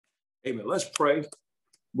Amen. Let's pray.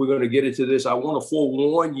 We're going to get into this. I want to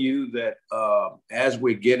forewarn you that as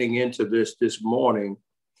we're getting into this morning,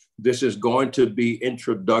 this is going to be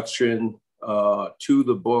introduction to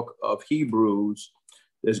the book of Hebrews.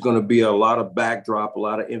 There's going to be a lot of backdrop, a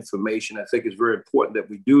lot of information. I think it's very important that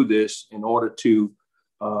we do this in order to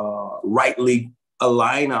rightly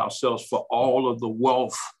align ourselves for all of the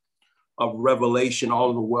wealth of revelation, all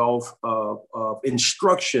of the wealth of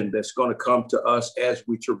instruction that's going to come to us as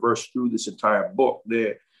we traverse through this entire book.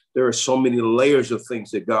 There are so many layers of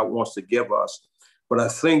things that God wants to give us, but I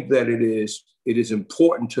think that it is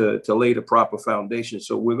important to lay the proper foundation.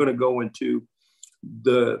 So we're going to go into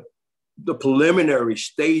the preliminary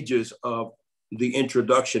stages of the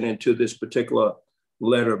introduction into this particular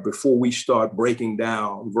letter before we start breaking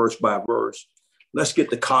down verse by verse. Let's get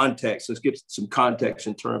the context. Let's get some context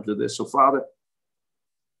in terms of this. So, Father,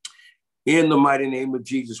 in the mighty name of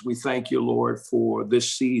Jesus, we thank you, Lord, for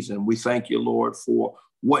this season. We thank you, Lord, for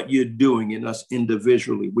what you're doing in us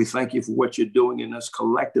individually. We thank you for what you're doing in us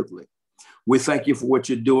collectively. We thank you for what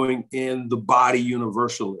you're doing in the body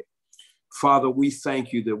universally. Father, we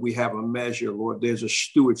thank you that we have a measure, Lord. There's a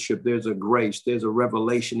stewardship, there's a grace, there's a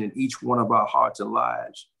revelation in each one of our hearts and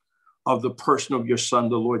lives of the person of your Son,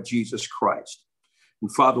 the Lord Jesus Christ.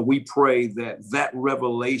 And Father, we pray that that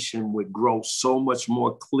revelation would grow so much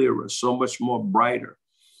more clearer, so much more brighter.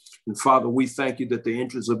 And Father, we thank you that the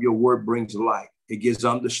entrance of your word brings light. It gives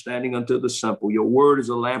understanding unto the simple. Your word is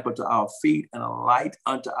a lamp unto our feet and a light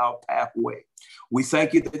unto our pathway. We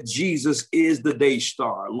thank you that Jesus is the day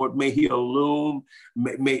star. Lord, may he illume,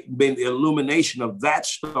 may the illumination of that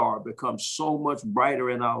star become so much brighter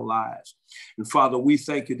in our lives. And Father, we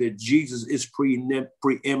thank you that Jesus is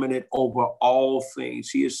preeminent over all things.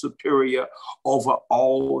 He is superior over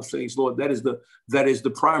all things. Lord, that is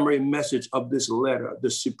the primary message of this letter,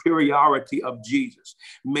 the superiority of Jesus.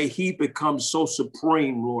 May he become so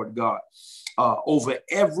supreme, Lord God, over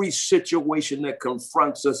every situation that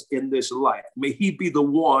confronts us in this life. May he be the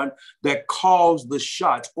one that calls the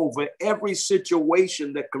shots over every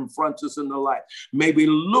situation that confronts us in the life. May we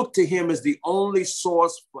look to him as the only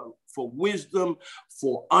source for wisdom,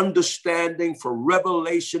 for understanding, for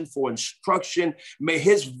revelation, for instruction. May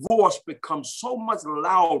his voice become so much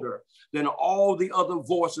louder than all the other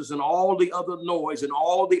voices and all the other noise and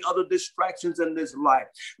all the other distractions in this life.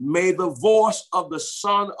 May the voice of the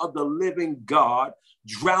Son of the living God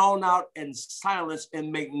drown out and silence and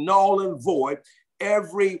make null and void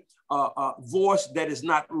every voice that is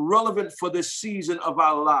not relevant for this season of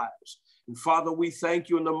our lives. And Father, we thank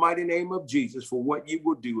you in the mighty name of Jesus for what you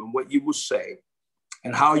will do and what you will say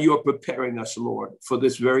and how you are preparing us, Lord, for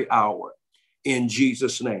this very hour. In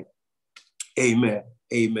Jesus' name, amen,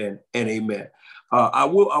 amen, and amen. I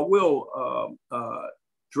will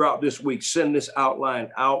throughout this week, send this outline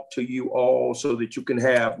out to you all so that you can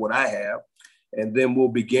have what I have. And then we'll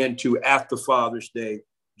begin to, after Father's Day,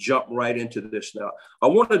 jump right into this now. I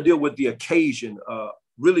want to deal with the occasion,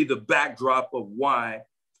 really the backdrop of why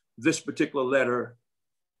this particular letter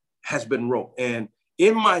has been wrote. And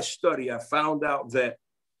in my study, I found out that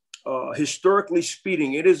historically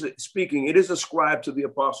speaking, it is ascribed to the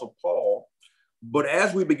Apostle Paul. But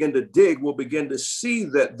as we begin to dig, we'll begin to see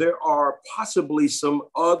that there are possibly some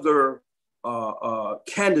other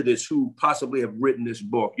candidates who possibly have written this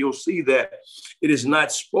book. You'll see that it is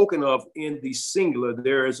not spoken of in the singular.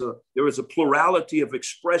 There is a plurality of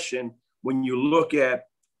expression when you look at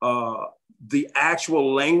the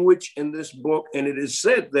actual language in this book. And it is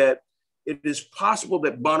said that it is possible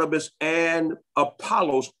that Barnabas and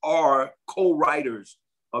Apollos are co-writers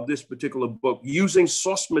of this particular book, using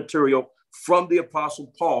source material from the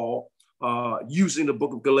Apostle Paul, using the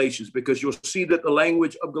book of Galatians, because you'll see that the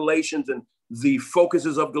language of Galatians and the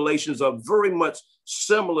focuses of Galatians are very much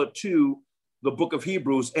similar to the book of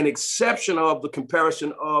Hebrews, an exception of the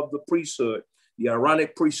comparison of the priesthood, the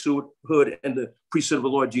Aaronic priesthood and the priesthood of the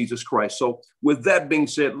Lord Jesus Christ. So with that being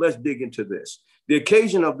said, let's dig into this. The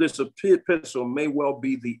occasion of this epistle may well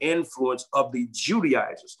be the influence of the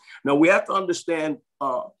Judaizers. Now, we have to understand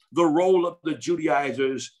the role of the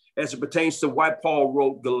Judaizers as it pertains to why Paul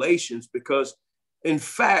wrote Galatians, because, in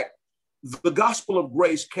fact, the gospel of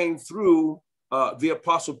grace came through the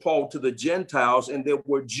Apostle Paul to the Gentiles, and there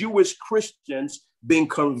were Jewish Christians being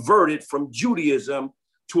converted from Judaism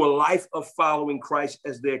to a life of following Christ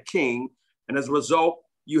as their king. And as a result,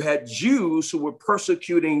 you had Jews who were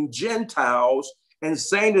persecuting Gentiles and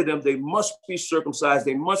saying to them, they must be circumcised,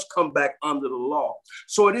 they must come back under the law.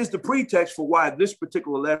 So it is the pretext for why this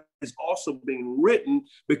particular letter is also being written,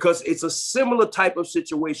 because it's a similar type of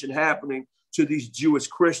situation happening to these Jewish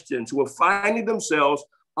Christians who are finding themselves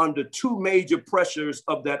under two major pressures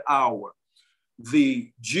of that hour: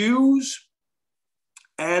 the Jews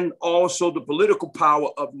and also the political power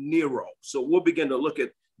of Nero. So we'll begin to look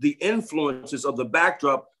at the influences of the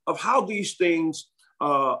backdrop of how these things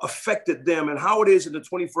affected them, and how it is in the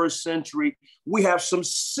 21st century. We have some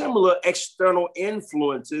similar external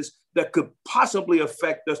influences that could possibly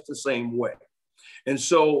affect us the same way. And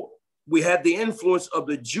so we had the influence of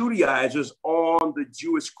the Judaizers on the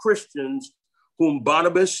Jewish Christians, whom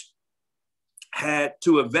Barnabas had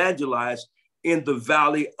to evangelize in the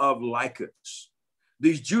valley of Lycus.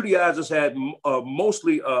 These Judaizers had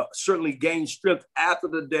certainly gained strength after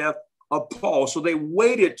the death of Paul. So they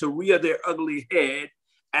waited to rear their ugly head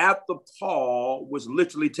after Paul was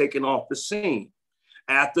literally taken off the scene,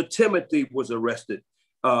 after Timothy was arrested.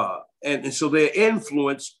 And so their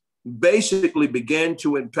influence basically began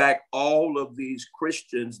to impact all of these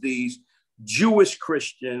Christians, these Jewish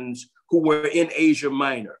Christians who were in Asia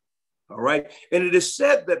Minor. All right. And it is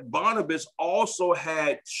said that Barnabas also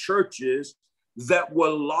had churches that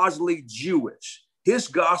were largely Jewish. His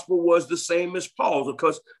gospel was the same as Paul's,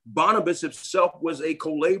 because Barnabas himself was a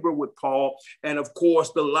co-laborer with Paul. And of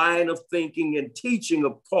course, the line of thinking and teaching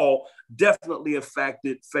of Paul definitely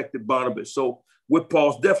affected Barnabas. So with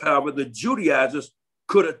Paul's death, however, the Judaizers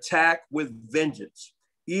could attack with vengeance,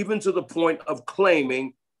 even to the point of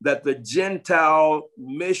claiming that the Gentile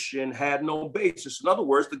mission had no basis. In other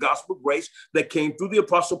words, the gospel of grace that came through the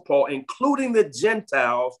Apostle Paul, including the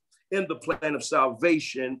Gentiles in the plan of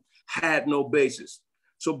salvation, had no basis.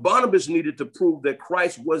 So Barnabas needed to prove that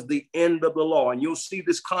Christ was the end of the law. And you'll see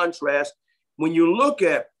this contrast when you look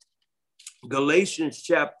at Galatians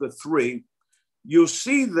chapter 3. You'll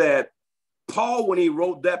see that Paul, when he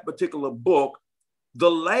wrote that particular book, the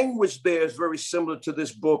language there is very similar to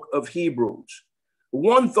this book of Hebrews.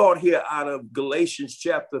 One thought here out of Galatians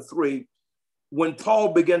chapter 3, when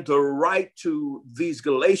Paul began to write to these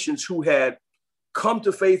Galatians who had come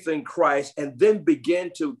to faith in Christ and then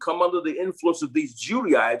began to come under the influence of these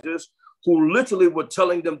Judaizers, who literally were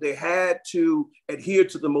telling them they had to adhere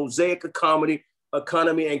to the Mosaic economy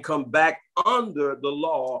and come back under the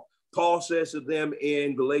law. Paul says to them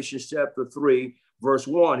in Galatians chapter 3, verse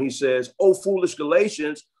 1, he says, "O foolish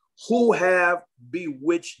Galatians, who have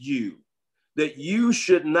bewitched you, that you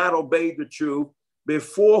should not obey the truth,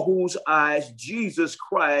 before whose eyes Jesus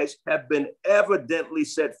Christ have been evidently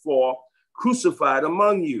set forth, crucified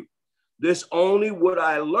among you. This only would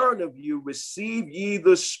I learn of you: receive ye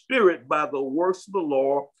the Spirit by the works of the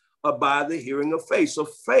law, or by the hearing of faith." So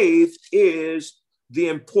faith is the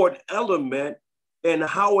important element in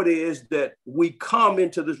how it is that we come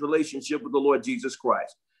into this relationship with the Lord Jesus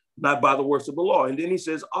Christ, not by the works of the law. And then he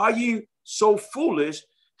says, "Are you so foolish,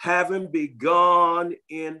 having begun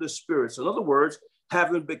in the Spirit?" So in other words,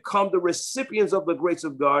 having become the recipients of the grace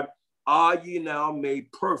of God, are ye now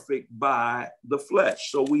made perfect by the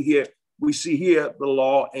flesh? So we see here the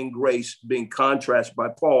law and grace being contrasted by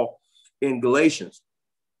Paul in Galatians.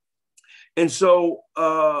 And so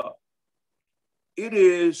it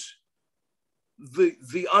is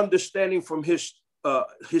the understanding from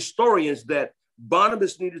historians that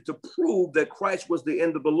Barnabas needed to prove that Christ was the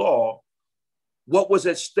end of the law. What was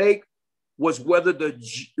at stake was whether the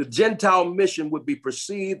Gentile mission would be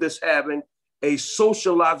perceived as having a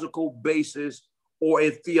sociological basis or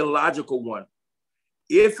a theological one.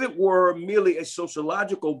 If it were merely a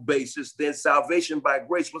sociological basis, then salvation by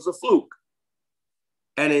grace was a fluke,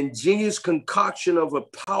 an ingenious concoction of a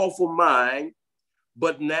powerful mind.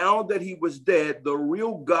 But now that he was dead, the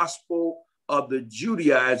real gospel of the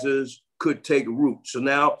Judaizers could take root. So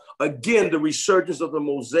now, again, the resurgence of the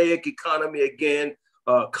Mosaic economy, again,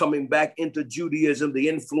 coming back into Judaism, the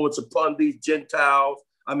influence upon these Gentiles,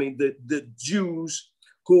 the Jews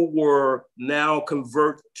who were now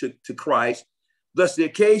convert to Christ. Thus, the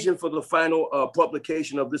occasion for the final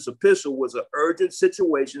publication of this epistle was an urgent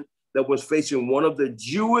situation that was facing one of the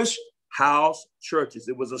Jewish house churches.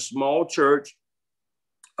 It was a small church,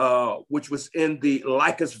 which was in the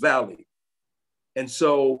Lycus Valley. And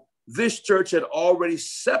so this church had already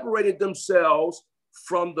separated themselves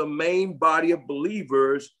from the main body of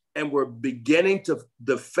believers and were beginning to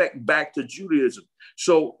defect back to Judaism.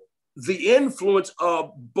 So the influence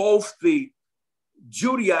of both the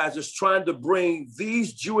Judaizers trying to bring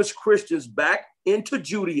these Jewish Christians back into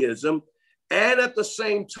Judaism, and at the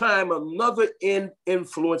same time, another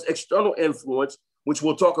external influence, which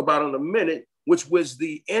we'll talk about in a minute, which was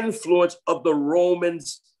the influence of the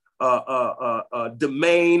Romans'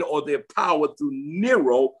 domain or their power through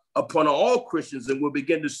Nero upon all Christians. And we'll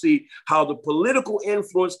begin to see how the political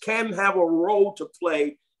influence can have a role to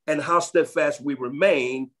play and how steadfast we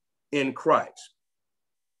remain in Christ.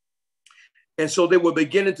 And so they were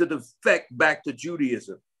beginning to defect back to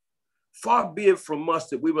Judaism. Far be it from us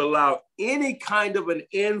that we would allow any kind of an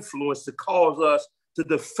influence to cause us to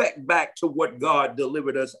defect back to what God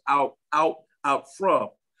delivered us out from.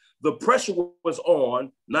 The pressure was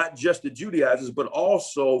on, not just the Judaizers, but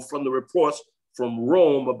also from the reports from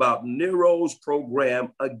Rome about Nero's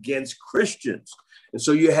program against Christians. And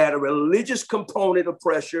so you had a religious component of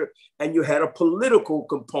pressure and you had a political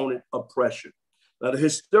component of pressure. Now, the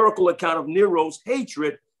historical account of Nero's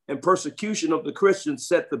hatred and persecution of the Christians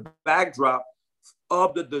set the backdrop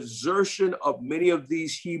of the desertion of many of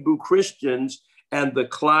these Hebrew Christians and the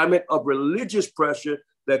climate of religious pressure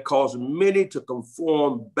that caused many to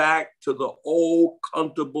conform back to the old,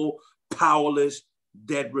 comfortable, powerless,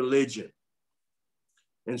 dead religion.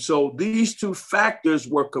 And so these two factors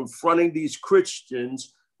were confronting these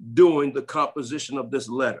Christians during the composition of this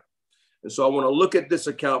letter. And so I want to look at this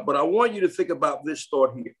account, but I want you to think about this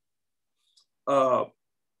thought here.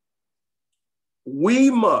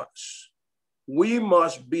 We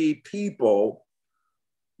must be people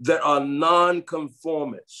that are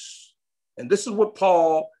nonconformists. And this is what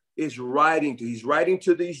Paul is writing to. He's writing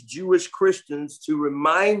to these Jewish Christians to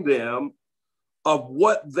remind them of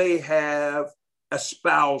what they have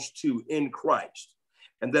espoused to in Christ,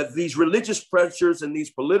 and that these religious pressures and these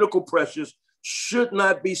political pressures should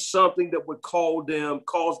not be something that would cause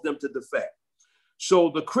them to defect. So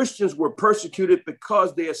the Christians were persecuted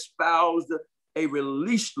because they espoused a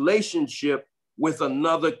relationship with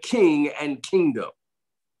another king and kingdom.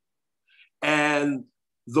 And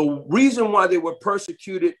the reason why they were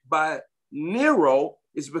persecuted by Nero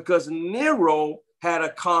is because Nero had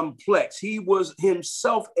a complex. He was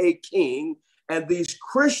himself a king, and these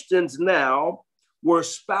Christians now were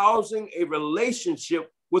espousing a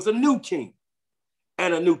relationship with a new king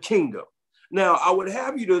and a new kingdom. Now, I would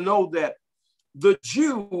have you to know that the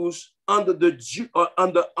Jews under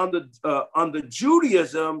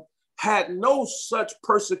Judaism had no such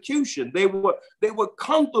persecution. They were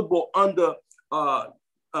comfortable under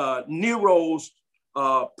Nero's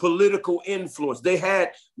political influence. They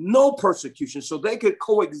had no persecution, so they could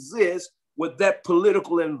coexist with that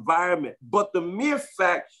political environment. But the mere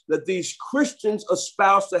fact that these Christians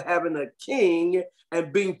espoused to having a king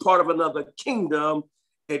and being part of another kingdom,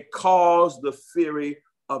 it caused the fury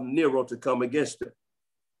of Nero to come against them.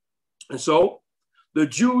 And so the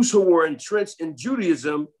Jews who were entrenched in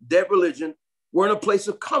Judaism, dead religion, were in a place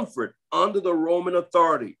of comfort under the Roman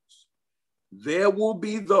authorities. There will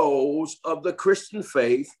be those of the Christian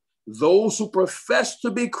faith, those who profess to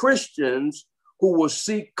be Christians, who will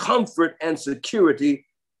seek comfort and security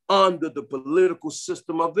under the political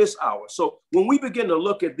system of this hour. So when we begin to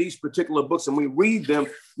look at these particular books and we read them,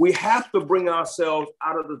 we have to bring ourselves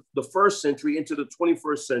out of the first century into the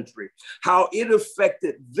 21st century, how it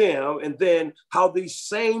affected them, and then how these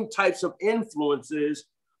same types of influences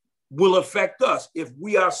will affect us if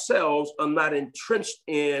we ourselves are not entrenched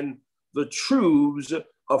in the truths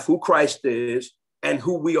of who Christ is and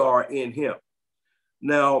who we are in him.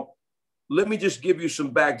 Now, let me just give you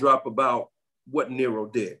some backdrop about what Nero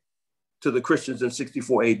did to the Christians in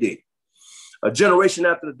 64 AD. A generation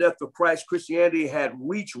after the death of Christ, Christianity had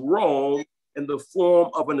reached Rome in the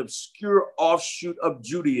form of an obscure offshoot of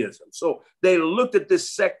Judaism. So they looked at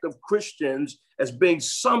this sect of Christians as being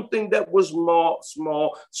something that was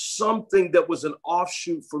small, something that was an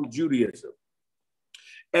offshoot from Judaism.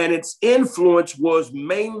 And its influence was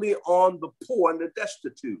mainly on the poor and the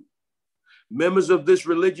destitute. Members of this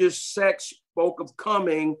religious sect spoke of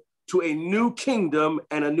coming to a new kingdom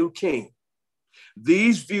and a new king.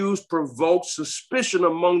 These views provoked suspicion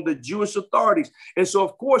among the Jewish authorities. And so,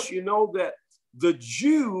 of course, you know that the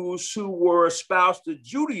Jews who were espoused to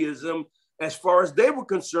Judaism, as far as they were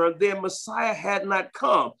concerned, their Messiah had not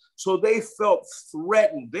come. So they felt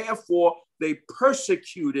threatened. Therefore, they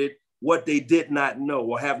persecuted what they did not know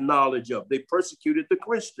or have knowledge of. They persecuted the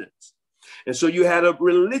Christians. And so you had a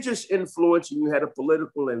religious influence and you had a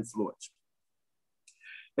political influence.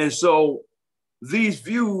 And so these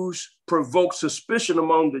views provoked suspicion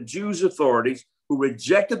among the Jewish authorities who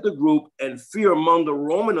rejected the group, and fear among the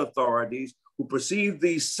Roman authorities who perceived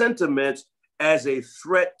these sentiments as a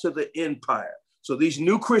threat to the empire. So these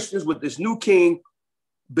new Christians with this new king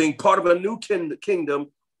being part of a new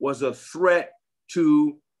kingdom was a threat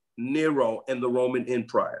to Nero and the Roman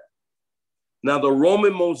Empire. Now, the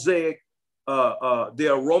Roman mosaic,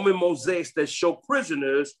 there are Roman mosaics that show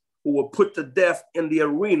prisoners who were put to death in the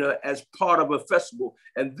arena as part of a festival.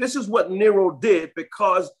 And this is what Nero did,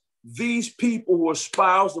 because these people who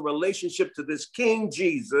espoused a relationship to this King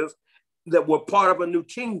Jesus that were part of a new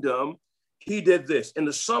kingdom, he did this. In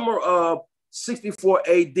the summer of 64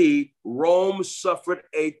 AD, Rome suffered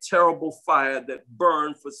a terrible fire that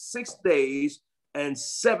burned for 6 days and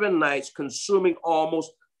 7 nights, consuming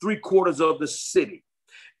almost 3/4 of the city.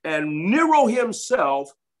 And Nero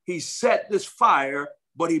himself, he set this fire,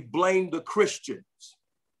 but he blamed the Christians.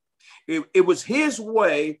 It was his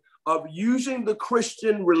way of using the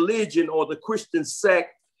Christian religion or the Christian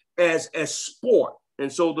sect as sport.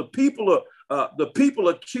 And so the people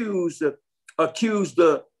accused the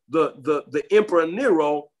Emperor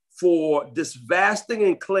Nero for disvesting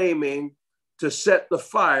and claiming to set the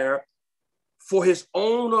fire for his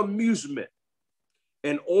own amusement.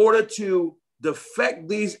 In order to defect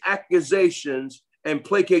these accusations and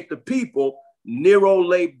placate the people, Nero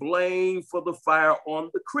laid blame for the fire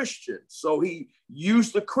on the Christians. So he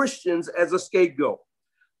used the Christians as a scapegoat.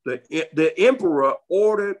 The emperor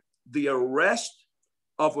ordered the arrest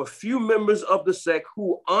of a few members of the sect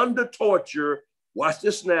who, under torture, watch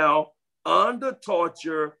this now, under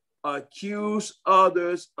torture, accused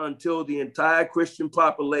others until the entire Christian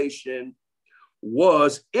population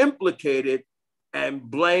was implicated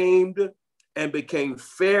and blamed and became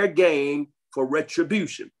fair game for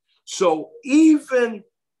retribution. So even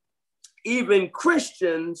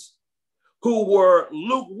Christians who were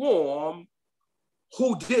lukewarm,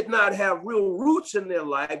 who did not have real roots in their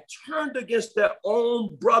life, turned against their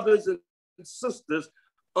own brothers and sisters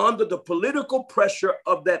under the political pressure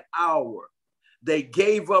of that hour. They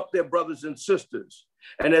gave up their brothers and sisters.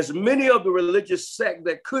 And as many of the religious sects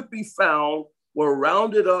that could be found were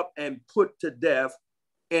rounded up and put to death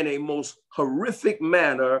in a most horrific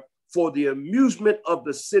manner for the amusement of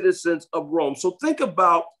the citizens of Rome. So think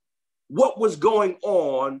about what was going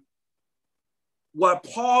on while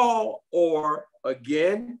Paul, or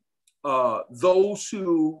again, those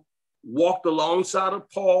who walked alongside of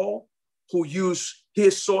Paul, who used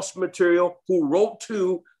his source material, who wrote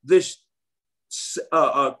to this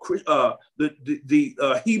the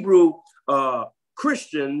Hebrew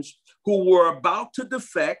Christians who were about to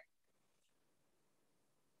defect,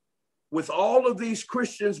 with all of these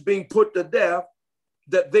Christians being put to death,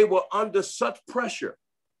 that they were under such pressure.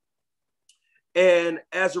 And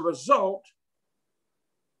as a result,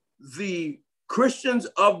 the Christians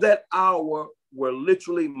of that hour were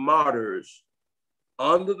literally martyrs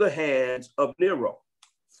under the hands of Nero.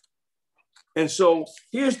 And so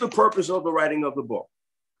here's the purpose of the writing of the book.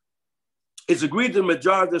 It's agreed that the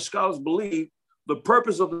majority of the scholars believe the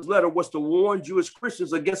purpose of this letter was to warn Jewish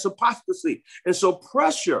Christians against apostasy. And so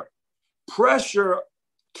pressure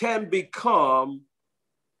can become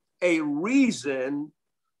a reason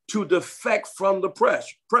to defect from the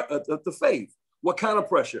faith. What kind of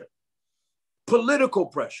pressure? Political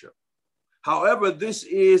pressure. However, this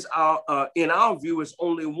is in our view, is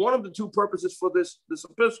only one of the two purposes for this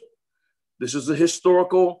epistle. This is a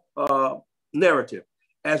historical narrative,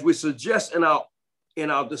 as we suggest in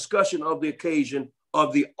our discussion of the occasion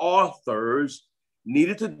of the authors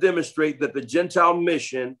needed to demonstrate that the Gentile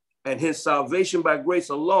mission and his salvation by grace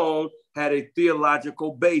alone had a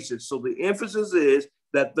theological basis. So the emphasis is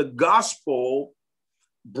that the gospel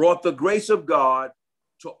brought the grace of God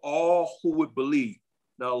to all who would believe.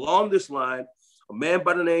 Now, along this line, a man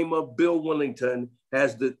by the name of Bill Willington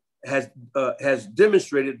has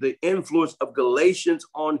demonstrated the influence of Galatians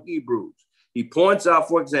on Hebrews. He points out,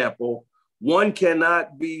 for example, one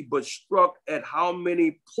cannot be but struck at how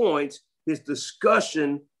many points his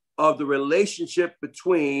discussion of the relationship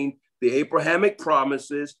between the Abrahamic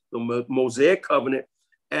promises, the Mosaic covenant,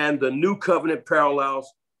 and the new covenant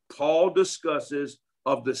parallels Paul discusses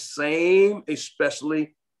of the same,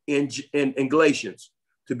 especially in Galatians.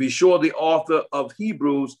 To be sure, the author of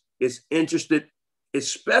Hebrews is interested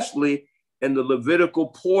especially in the Levitical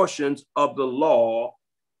portions of the law,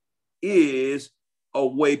 is a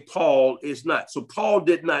way Paul is not. So Paul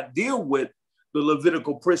did not deal with the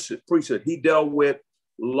Levitical priesthood. He dealt with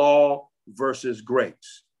law versus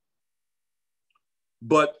grace.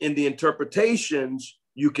 But in the interpretations,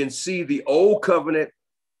 you can see the old covenant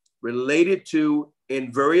related to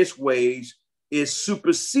in various ways is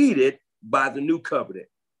superseded by the new covenant.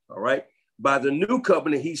 All right. By the new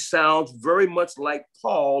covenant, he sounds very much like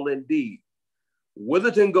Paul indeed.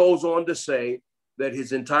 Witherton goes on to say that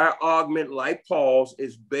his entire argument, like Paul's,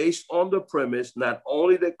 is based on the premise not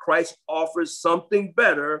only that Christ offers something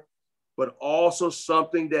better, but also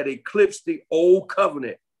something that eclipsed the old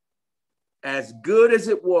covenant, as good as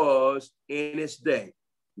it was in its day.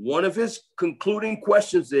 One of his concluding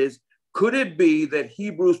questions is, could it be that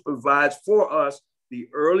Hebrews provides for us the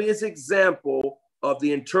earliest example of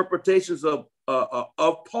the interpretations of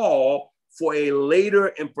Paul for a later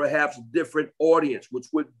and perhaps different audience, which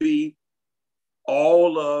would be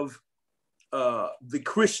all of the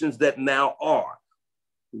Christians that now are.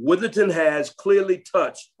 Witherton has clearly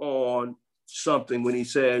touched on something when he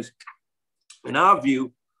says, in our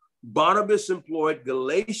view, Barnabas employed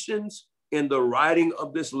Galatians in the writing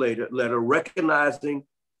of this letter recognizing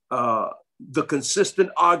the consistent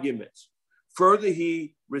arguments. Further,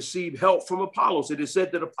 he received help from Apollos. It is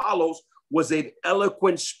said that Apollos was an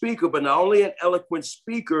eloquent speaker, but not only an eloquent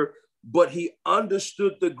speaker, but he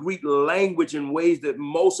understood the Greek language in ways that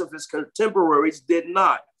most of his contemporaries did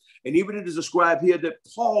not. And even it is described here that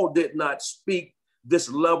Paul did not speak this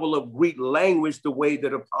level of Greek language the way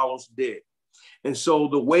that Apollos did. And so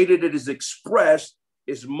the way that it is expressed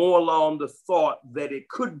is more along the thought that it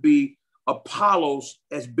could be Apollos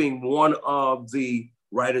as being one of the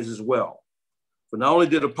writers as well. But not only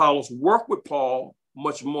did Apollos work with Paul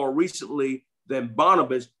much more recently than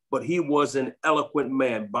Barnabas, but he was an eloquent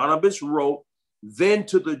man. Barnabas wrote then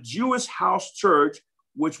to the Jewish house church,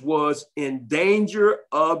 which was in danger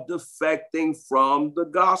of defecting from the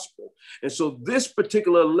gospel. And so this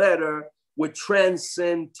particular letter would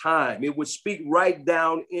transcend time. It would speak right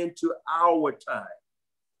down into our time,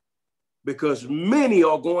 because many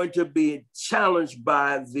are going to be challenged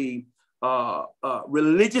by the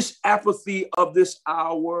religious apathy of this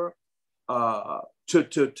hour, to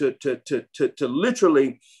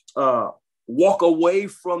literally walk away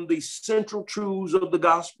from the central truths of the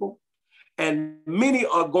gospel. And many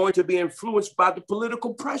are going to be influenced by the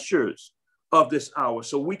political pressures of this hour.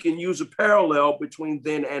 So we can use a parallel between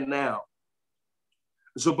then and now.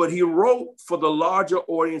 So, but he wrote for the larger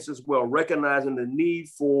audience as well, recognizing the need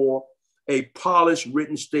for a polished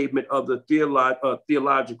written statement of the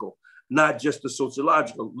theological, not just the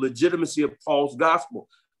sociological, legitimacy of Paul's gospel.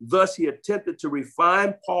 Thus, he attempted to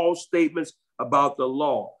refine Paul's statements about the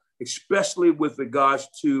law, especially with regards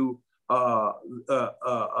to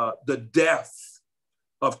the death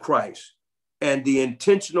of Christ and the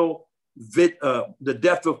intentional, the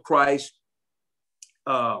death of Christ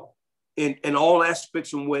in all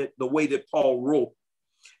aspects and the way that Paul wrote,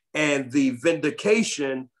 and the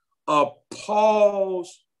vindication of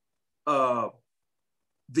Paul's, the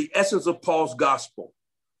essence of Paul's gospel,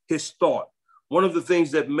 his thought. One of the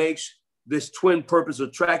things that makes this twin purpose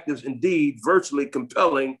attractive, indeed virtually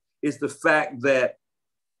compelling, is the fact that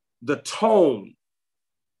the tone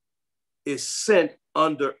is sent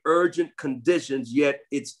under urgent conditions, yet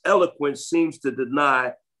its eloquence seems to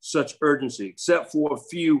deny such urgency, except for a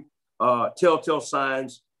few telltale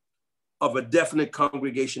signs of a definite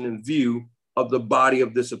congregation in view of the body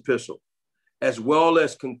of this epistle, as well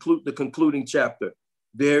as the concluding chapter.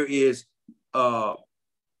 There is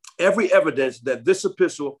every evidence that this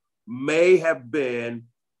epistle may have been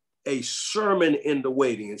a sermon in the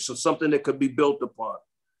waiting, and so something that could be built upon.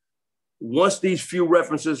 Once these few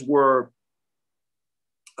references were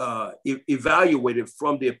evaluated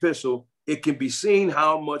from the epistle, it can be seen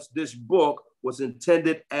how much this book was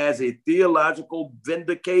intended as a theological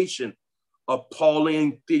vindication of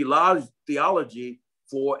Pauline theology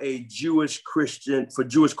for Jewish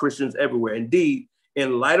Christians everywhere. Indeed,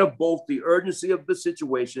 in light of both the urgency of the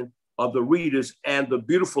situation of the readers and the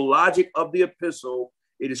beautiful logic of the epistle,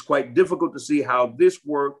 it is quite difficult to see how this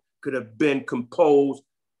work could have been composed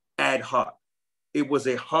ad hoc. It was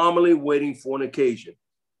a homily waiting for an occasion.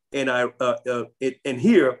 And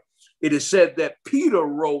here it is said that Peter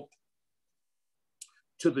wrote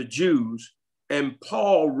to the Jews and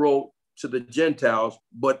Paul wrote to the Gentiles,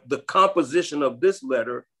 but the composition of this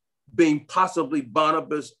letter, being possibly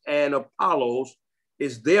Barnabas and Apollos,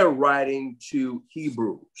 is their writing to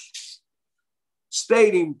Hebrews,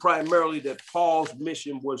 stating primarily that Paul's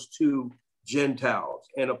mission was to Gentiles,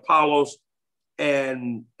 and Apollos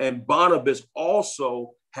and Barnabas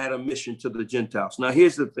also had a mission to the Gentiles. Now,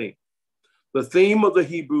 here's the thing. The theme of the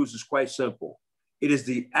Hebrews is quite simple. It is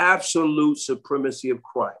the absolute supremacy of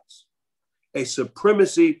Christ, a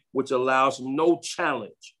supremacy which allows no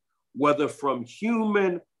challenge, whether from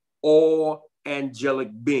human or angelic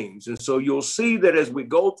beings. And so you'll see that as we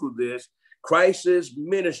go through this, Christ's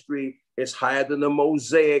ministry is higher than the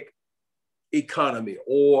Mosaic economy,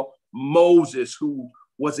 or Moses, who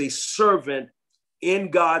was a servant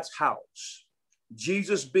in God's house,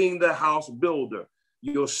 Jesus being the house builder.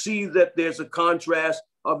 You'll see that there's a contrast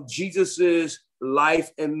of Jesus's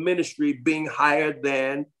life and ministry being higher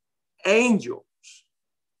than angels.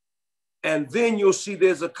 And then you'll see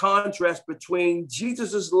there's a contrast between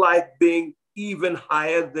Jesus's life being even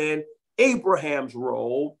higher than Abraham's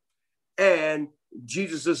role, and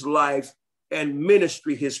Jesus's life and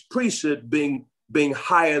ministry, his priesthood being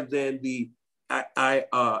higher than the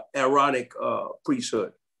Aaronic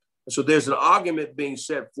priesthood. So there's an argument being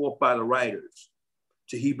set forth by the writers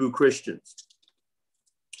to Hebrew Christians.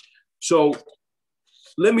 So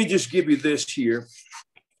let me just give you this here.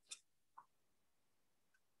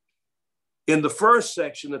 In the first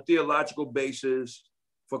section, the theological basis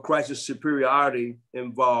for Christ's superiority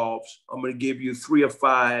involves, I'm going to give you 3 or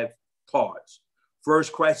 5 parts.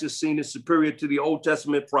 First, Christ is seen as superior to the Old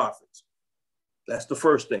Testament prophets. That's the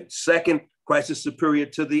first thing. Second, Christ is superior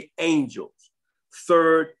to the angels.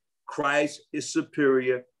 Third, Christ is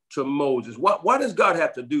superior to Moses. Why does God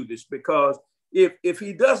have to do this? Because if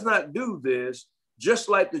he does not do this, just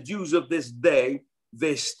like the Jews of this day,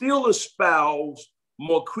 they still espouse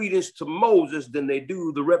more credence to Moses than they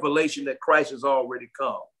do the revelation that Christ has already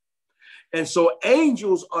come. And so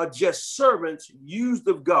angels are just servants used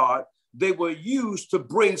of God. They were used to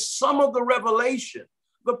bring some of the revelation.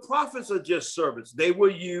 The prophets are just servants. They were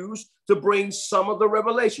used to bring some of the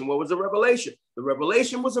revelation. What was the revelation? The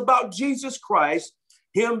revelation was about Jesus Christ,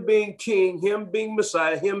 him being king, him being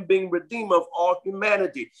Messiah, him being redeemer of all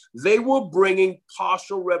humanity. They were bringing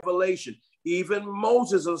partial revelation. Even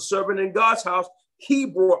Moses, a servant in God's house, he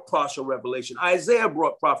brought partial revelation. Isaiah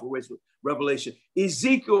brought partial revelation.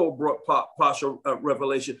 Ezekiel brought partial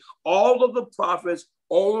revelation. All of the prophets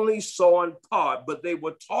only saw in part, but they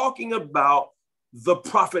were talking about the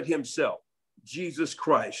prophet himself, Jesus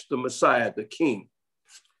Christ, the Messiah, the King.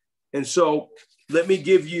 And so let me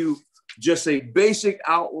give you just a basic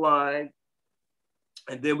outline,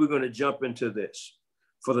 and then we're going to jump into this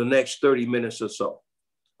for the next 30 minutes or so.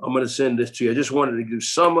 I'm going to send this to you. I just wanted to do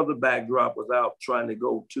some of the backdrop without trying to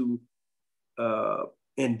go too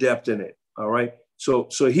in depth in it. All right. So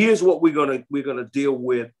here's what we're going to deal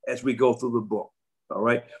with as we go through the book. All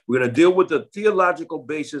right. We're going to deal with the theological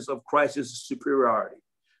basis of Christ's superiority.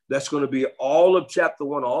 That's going to be all of chapter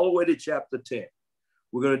 1, all the way to chapter 10.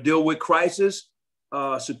 We're going to deal with Christ's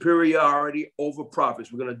superiority over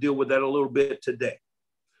prophets. We're going to deal with that a little bit today.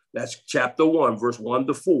 That's chapter 1, verse 1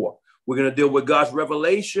 to 4. We're going to deal with God's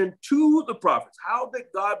revelation to the prophets. How did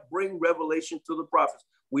God bring revelation to the prophets?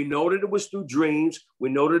 We know that it was through dreams. We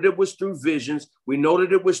know that it was through visions. We know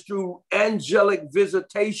that it was through angelic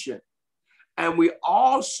visitation. And we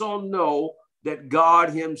also know that God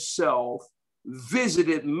himself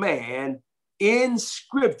visited man in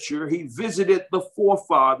scripture. He visited the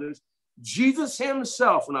forefathers. Jesus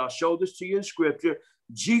himself, and I'll show this to you in scripture,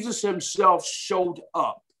 Jesus himself showed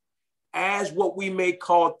up as what we may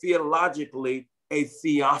call theologically a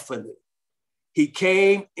theophany. He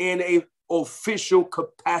came in an official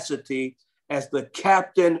capacity as the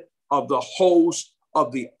captain of the host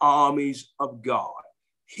of the armies of God.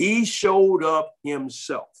 He showed up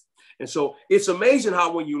himself. And so it's amazing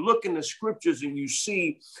how when you look in the scriptures and you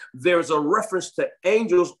see there's a reference to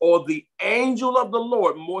angels or the angel of the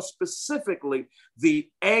Lord, more specifically, the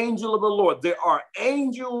angel of the Lord. There are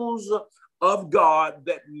angels of God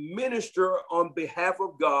that minister on behalf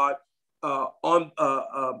of God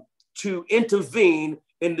to intervene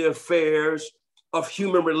in the affairs of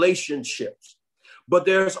human relationships. But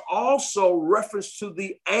there's also reference to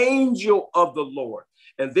the angel of the Lord.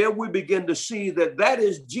 And there we begin to see that that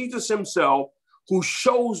is Jesus himself who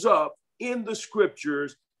shows up in the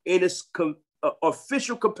scriptures in his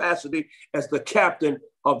official capacity as the captain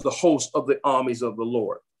of the host of the armies of the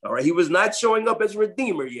Lord. All right. He was not showing up as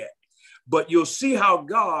Redeemer yet, but you'll see how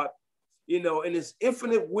God, in his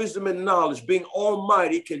infinite wisdom and knowledge, being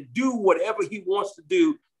almighty, can do whatever he wants to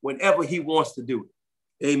do whenever he wants to do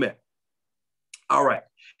it. Amen. All right.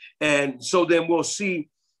 And so then we'll see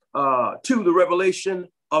the revelation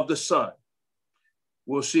of the Son.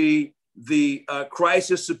 We'll see the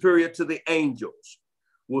Christ is superior to the angels.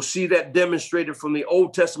 We'll see that demonstrated from the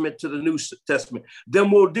Old Testament to the New Testament.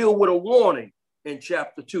 Then we'll deal with a warning in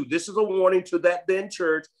chapter 2. This is a warning to that then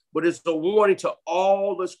church, but it's a warning to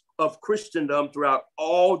all of Christendom throughout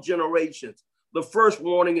all generations. The first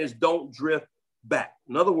warning is don't drift back.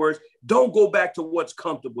 In other words, don't go back to what's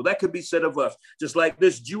comfortable. That could be said of us. Just like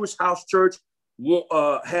this Jewish house church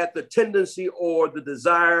had the tendency or the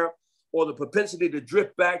desire or the propensity to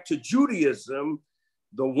drift back to Judaism,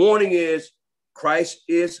 the warning is Christ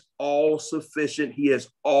is all sufficient. He is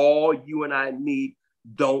all you and I need.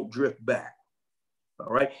 Don't drift back. All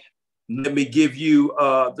right. Let me give you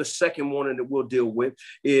the second warning that we'll deal with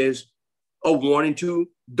is a warning to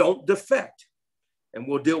don't defect. And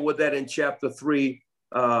we'll deal with that in chapter 3,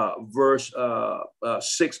 verse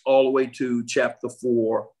 6, all the way to chapter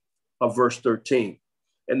 4 of verse 13.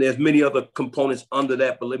 And there's many other components under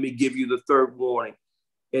that, but let me give you the third warning.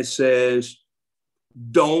 It says,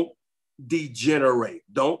 don't degenerate.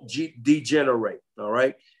 Don't degenerate. All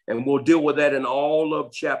right. And we'll deal with that in all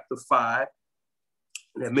of chapter 5.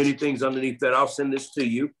 And there are many things underneath that. I'll send this to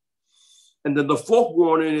you. And then the fourth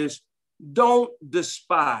warning is don't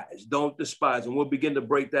despise, don't despise. And we'll begin to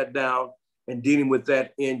break that down and dealing with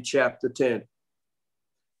that in chapter 10.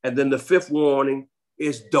 And then the fifth warning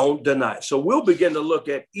is don't deny. So we'll begin to look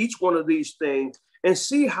at each one of these things and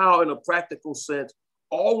see how, in a practical sense,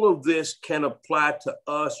 all of this can apply to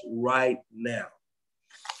us right now.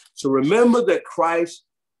 So remember that Christ's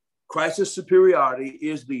superiority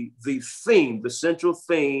is the theme, the central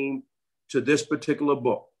theme to this particular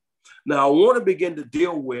book. Now, I want to begin to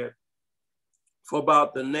deal with, for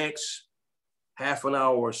about the next half an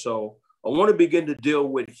hour or so, I want to begin to deal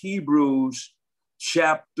with Hebrews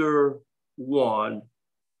chapter 1,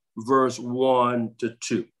 verse 1 to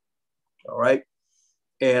 2. All right.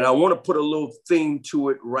 And I want to put a little theme to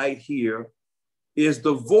it right here. Is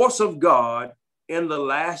the voice of God in the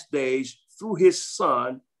last days through his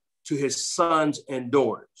son to his sons and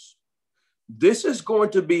daughters. This is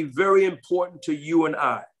going to be very important to you and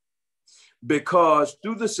I, because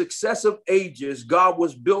through the successive ages, God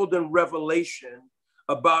was building revelation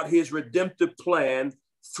about his redemptive plan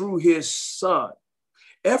through his son.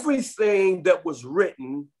 Everything that was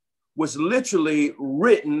written was literally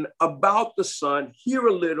written about the son, here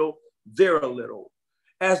a little, there a little.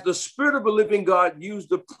 As the Spirit of the living God used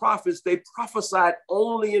the prophets, they prophesied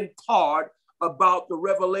only in part about the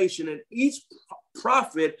revelation, and each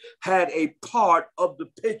prophet had a part of the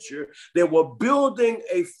picture. They were building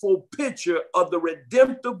a full picture of the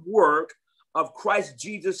redemptive work of Christ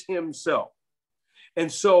Jesus himself.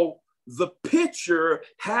 And so the picture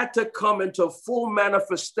had to come into full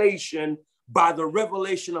manifestation by the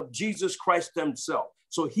revelation of Jesus Christ himself.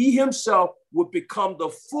 So he himself would become the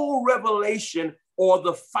full revelation or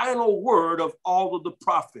the final word of all of the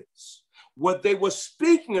prophets. What they were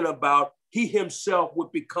speaking about, he himself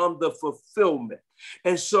would become the fulfillment.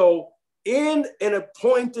 And so in an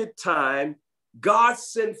appointed time, God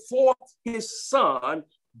sent forth his son,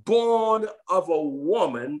 born of a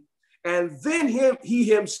woman, and then he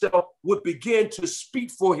himself would begin to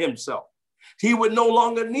speak for himself. He would no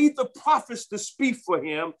longer need the prophets to speak for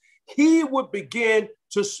him. He would begin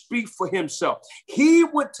to speak for himself. He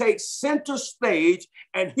would take center stage,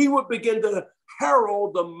 and he would begin to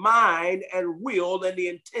herald the mind and will and the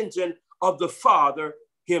intention of the Father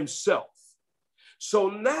himself. So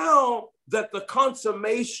now that the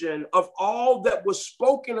consummation of all that was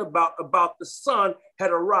spoken about the Son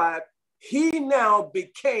had arrived, he now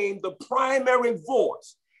became the primary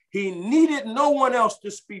voice. He needed no one else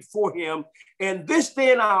to speak for him. And this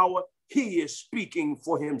day and hour, he is speaking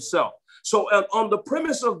for himself. So on the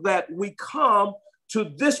premise of that, we come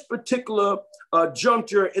to this particular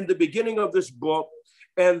juncture in the beginning of this book.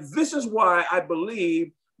 And this is why I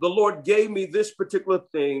believe the Lord gave me this particular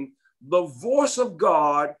thing, the voice of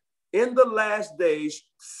God in the last days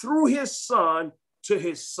through his son to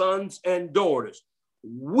his sons and daughters.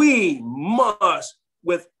 We must,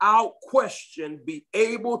 without question, be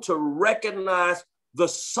able to recognize the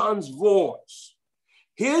son's voice.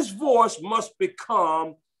 His voice must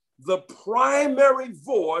become the primary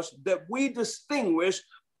voice that we distinguish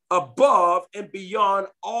above and beyond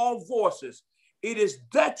all voices. It is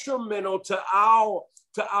detrimental to our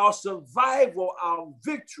survival, our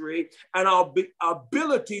victory, and our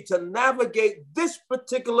ability to navigate this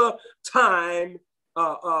particular time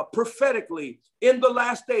prophetically in the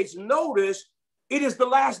last days. Notice, it is the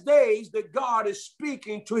last days that God is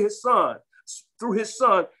speaking to his son, through his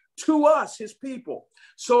son, to us, his people.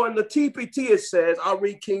 So in the TPT, it says, I'll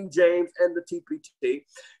read King James and the TPT.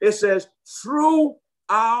 It says,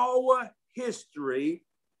 throughout history,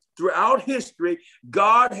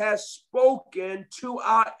 God has spoken to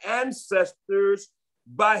our ancestors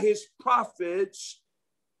by his prophets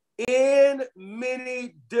in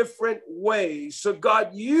many different ways. So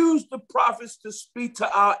God used the prophets to speak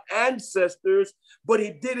to our ancestors, but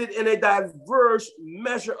he did it in a diverse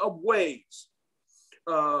measure of ways.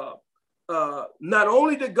 Not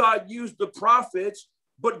only did God use the prophets,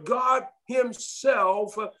 but God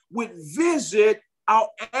himself would visit our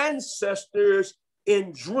ancestors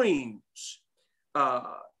in dreams,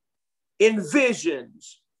 in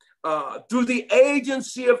visions, through the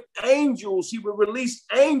agency of angels. He would release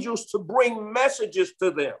angels to bring messages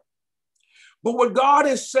to them. But what God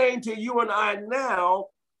is saying to you and I now,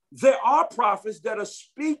 there are prophets that are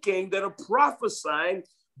speaking, that are prophesying,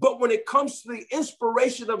 but when it comes to the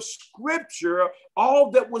inspiration of scripture,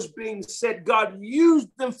 all that was being said, God used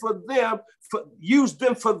them for that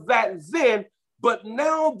then. But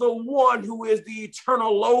now the one who is the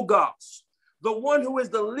eternal Logos, the one who is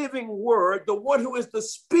the living word, the one who is the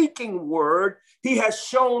speaking word, he has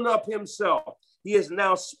shown up himself. He is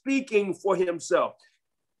now speaking for himself.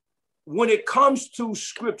 when it comes to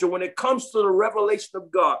scripture, when it comes to the revelation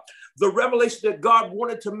of God, the revelation that God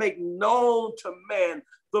wanted to make known to man,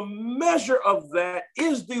 the measure of that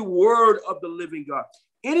is the word of the living God.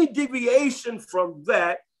 Any deviation from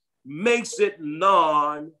that makes it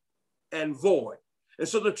non and void. And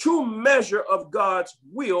so the true measure of God's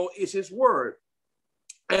will is his word.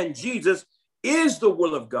 And Jesus is the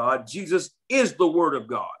will of God. Jesus is the word of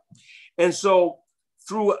God. And so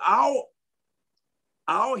throughout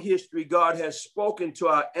our history, God has spoken to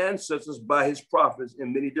our ancestors by his prophets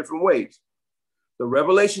in many different ways. The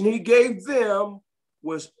revelation he gave them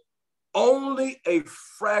was only a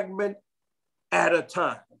fragment at a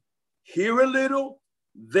time. Here a little,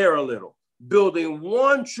 there a little, building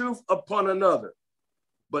one truth upon another.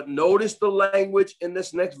 But notice the language in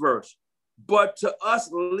this next verse. But to us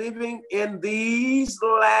living in these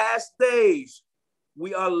last days,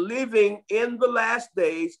 we are living in the last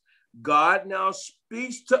days. God now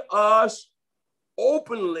speaks to us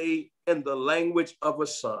openly in the language of a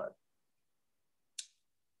son,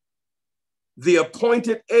 the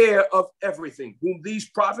appointed heir of everything, whom these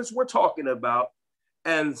prophets were talking about.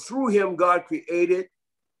 And through him, God created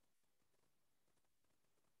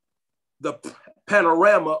the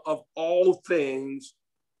panorama of all things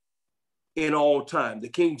in all time. The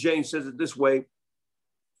King James says it this way: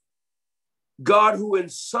 God, who in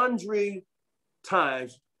sundry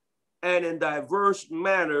times and in diverse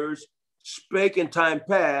manners spake in time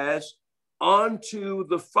past unto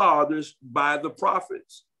the fathers by the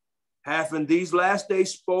prophets, hath in these last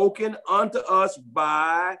days spoken unto us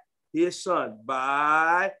by his Son,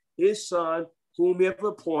 whom he hath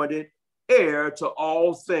appointed heir to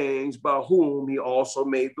all things, by whom he also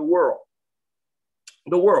made the worlds.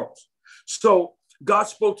 So God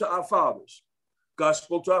spoke to our fathers. God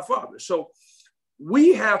spoke to our fathers. So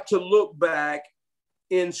we have to look back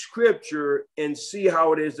in scripture and see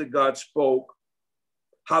how it is that God spoke,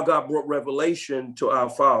 how God brought revelation to our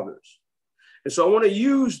fathers. And so I want to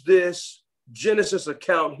use this Genesis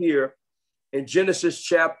account here in Genesis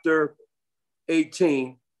chapter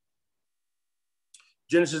 18.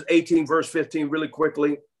 Genesis 18, verse 15, really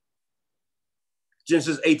quickly.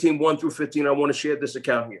 Genesis 18, 1 through 15. I want to share this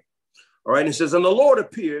account here. All right. And it says, and the Lord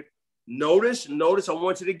appeared. Notice, I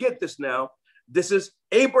want you to get this now. This is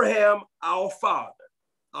Abraham, our father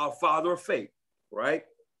of faith, right?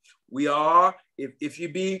 We are, if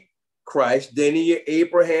you be Christ, then you're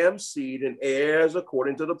Abraham's seed and heirs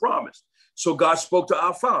according to the promise. So God spoke to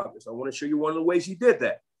our fathers. I want to show you one of the ways he did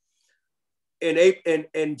that.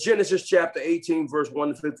 In Genesis chapter 18, verse 1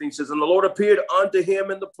 to 15 says, and the Lord appeared unto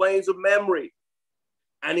him in the plains of Mamre,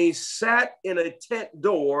 and he sat in a tent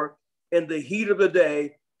door in the heat of the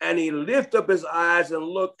day, and he lifted up his eyes and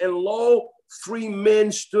looked, and lo, 3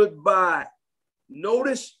 men stood by.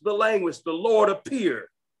 Notice the language, the Lord appeared,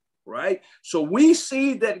 right? So we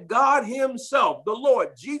see that God himself, the Lord,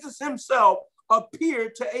 Jesus himself,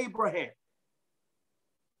 appeared to Abraham.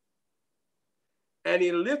 And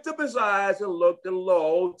he lifted up his eyes and looked, and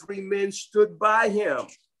lo, 3 men stood by him.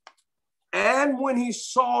 And when he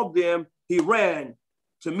saw them, he ran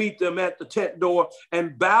to meet them at the tent door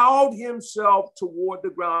and bowed himself toward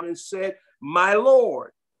the ground and said, my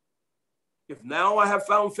Lord, if now I have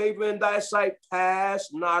found favor in thy sight, pass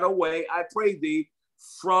not away, I pray thee,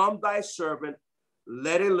 from thy servant.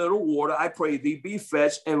 Let a little water, I pray thee, be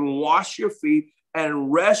fetched, and wash your feet,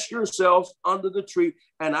 and rest yourselves under the tree,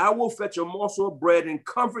 and I will fetch a morsel of bread and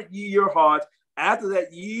comfort ye your hearts. After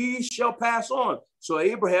that ye shall pass on. So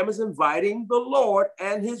Abraham is inviting the Lord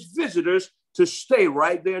and his visitors to stay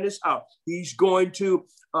right there in his house. He's going to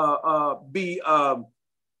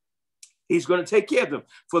he's going to take care of them.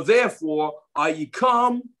 For therefore are ye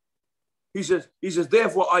come, he says,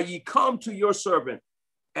 therefore are ye come to your servant.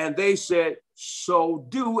 And they said, so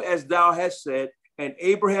do as thou hast said. And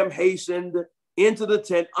Abraham hastened into the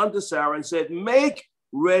tent unto Sarah and said, make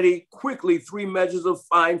ready quickly 3 measures of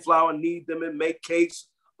fine flour, knead them, and make cakes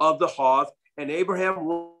of the hearth. And Abraham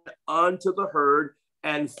ran unto the herd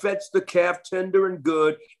and fetched the calf tender and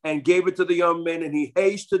good, and gave it to the young men, and he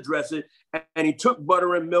hasted to dress it. And he took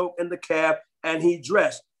butter and milk and the calf, and he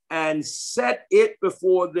dressed and set it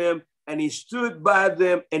before them, and he stood by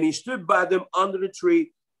them under the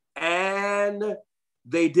tree, and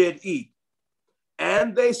they did eat.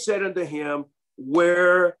 And they said unto him,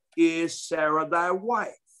 where is Sarah thy wife?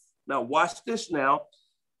 Now watch this now.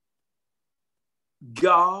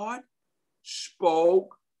 God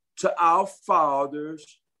spoke to our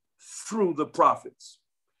fathers through the prophets.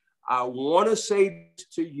 I want to say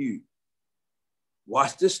to you,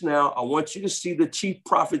 watch this now. I want you to see the chief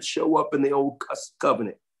prophets show up in the old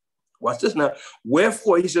covenant. Watch this now.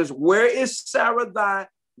 Wherefore, he says, where is Sarah thy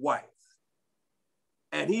wife?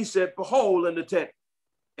 And he said, behold, in the tent.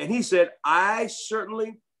 And he said, I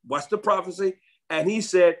certainly, what's the prophecy? And he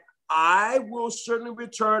said, I will certainly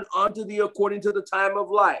return unto thee according to the time of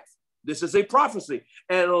life. This is a prophecy.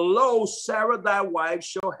 And lo, Sarah thy wife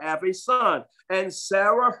shall have a son. And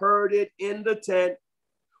Sarah heard it in the tent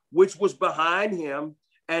which was behind him.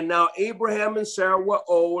 And now Abraham and Sarah were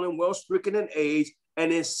old and well stricken in age,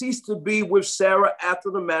 and it ceased to be with Sarah after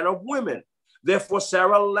the manner of women. Therefore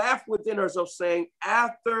Sarah laughed within herself, saying,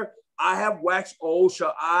 after I have waxed old,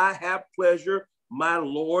 shall I have pleasure, my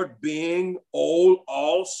Lord being old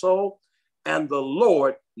also? And the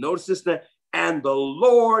Lord, notice this now, and the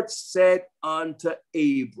Lord said unto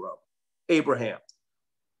Abraham,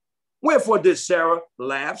 wherefore did Sarah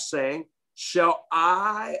laugh, saying, shall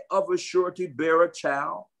I of a surety bear a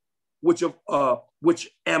child, which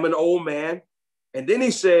am an old man? And then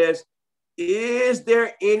he says, is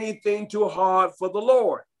there anything too hard for the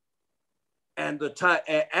Lord? And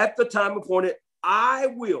at the time appointed, I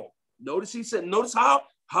will. Notice he said, notice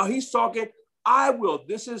how he's talking, I will.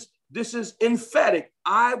 This is emphatic,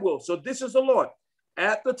 I will. So this is the Lord.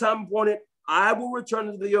 At the time appointed, I will return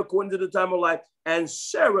to thee according to the time of life, and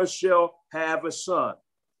Sarah shall have a son.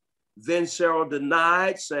 Then Sarah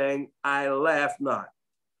denied, saying, I laugh not,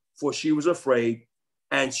 for she was afraid.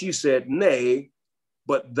 And she said, nay,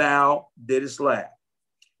 but thou didst laugh.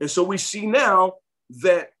 And so we see now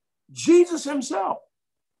that Jesus himself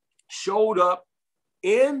showed up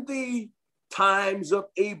in the times of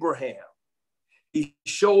Abraham. He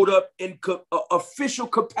showed up in official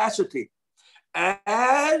capacity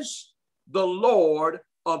as the Lord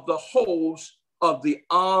of the hosts of the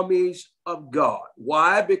armies of God.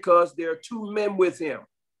 Why? Because there are two men with him.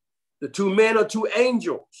 The two men are two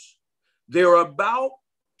angels. They're about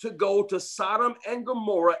to go to Sodom and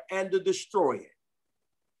Gomorrah and to destroy it.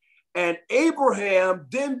 And Abraham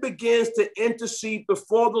then begins to intercede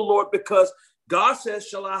before the Lord, because God says,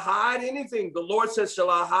 shall I hide anything? The Lord says, shall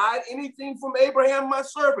I hide anything from Abraham, my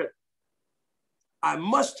servant? I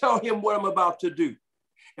must tell him what I'm about to do.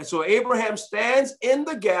 And so Abraham stands in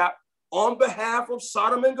the gap on behalf of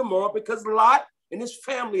Sodom and Gomorrah, because Lot and his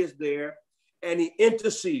family is there, and he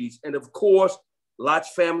intercedes. And of course,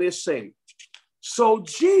 Lot's family is saved. So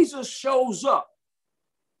Jesus shows up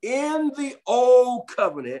in the old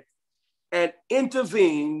covenant and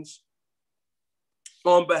intervenes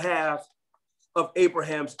on behalf of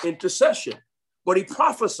Abraham's intercession. But he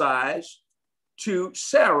prophesies to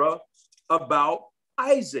Sarah about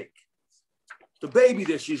Isaac, the baby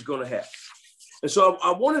that she's going to have. And so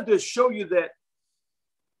I wanted to show you that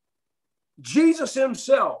Jesus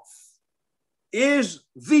himself is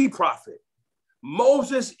the prophet.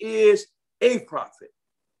 Moses is a prophet.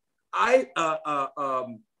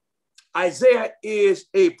 Isaiah is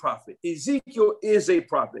a prophet. Ezekiel is a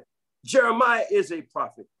prophet. Jeremiah is a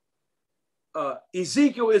prophet.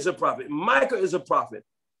 Ezekiel is a prophet. Micah is a prophet.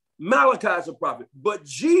 Malachi is a prophet. But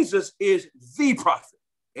Jesus is the prophet.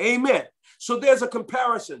 Amen. So there's a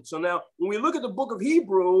comparison. So now when we look at the book of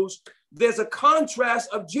Hebrews, there's a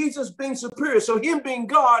contrast of Jesus being superior. So him being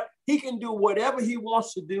God, he can do whatever he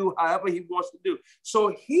wants to do, however he wants to do.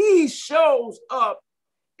 So he shows up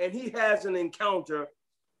and he has an encounter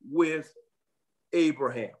with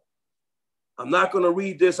Abraham. I'm not going to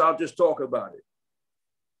read this. I'll just talk about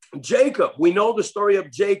it. Jacob, we know the story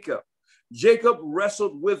of Jacob. Jacob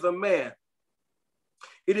wrestled with a man.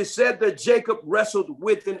 It is said that Jacob wrestled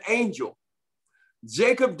with an angel.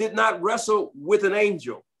 Jacob did not wrestle with an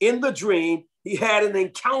angel. In the dream, he had an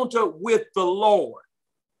encounter with the Lord.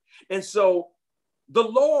 And so the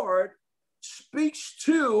Lord speaks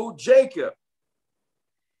to Jacob.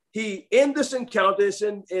 In this encounter, it's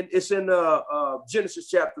in Genesis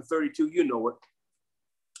chapter 32, you know it.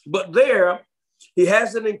 But there, he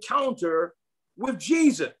has an encounter with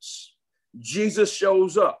Jesus. Jesus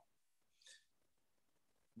shows up.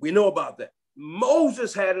 We know about that.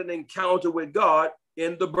 Moses had an encounter with God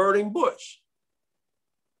in the burning bush.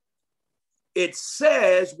 It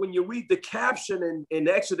says, when you read the caption in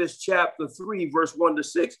Exodus chapter 3, verse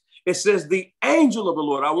 1-6, it says, the angel of the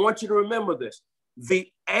Lord. I want you to remember this. The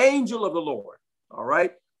angel of the Lord. All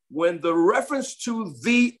right. When the reference to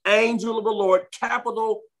the angel of the Lord,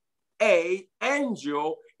 capital A,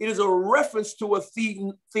 angel, it is a reference to a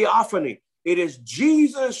theophany. It is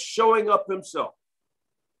Jesus showing up himself.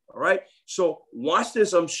 All right. So watch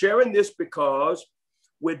this. I'm sharing this because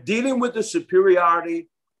we're dealing with the superiority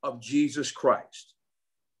of Jesus Christ.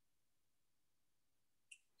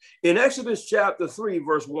 In Exodus chapter 3,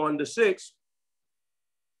 verse 1-6,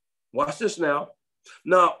 watch this now.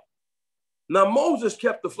 Now Moses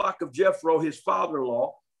kept the flock of Jethro, his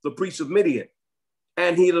father-in-law, the priest of Midian.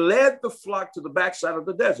 And he led the flock to the backside of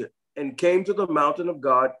the desert and came to the mountain of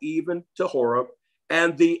God, even to Horeb.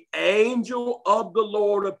 And the angel of the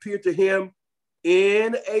Lord appeared to him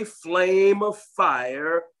in a flame of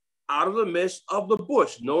fire out of the midst of the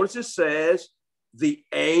bush. Notice it says, the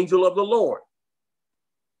angel of the Lord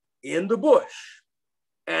in the bush.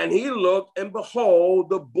 And he looked, and behold,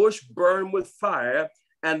 the bush burned with fire,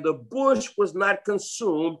 and the bush was not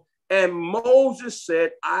consumed. And Moses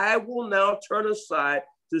said, I will now turn aside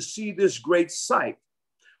to see this great sight,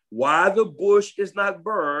 why the bush is not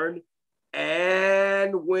burned.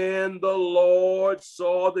 And when the Lord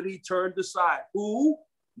saw that he turned aside, who?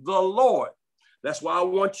 The Lord. That's why I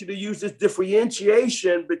want you to use this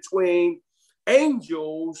differentiation between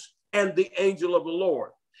angels and the angel of the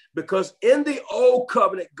Lord. Because in the old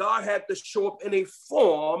covenant, God had to show up in a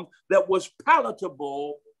form that was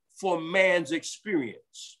palatable for man's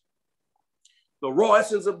experience. The raw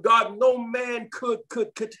essence of God, no man could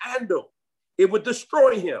handle. It would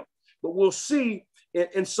destroy him. But we'll see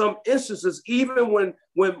in some instances, even when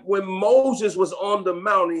Moses was on the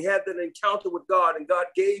mountain, he had that encounter with God, and God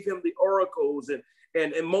gave him the oracles,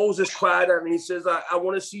 and Moses cried out, and he says, I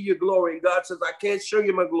want to see your glory. And God says, I can't show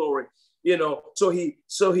you my glory. You know, so he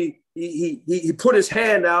put his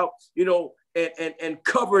hand out, you know, and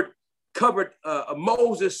covered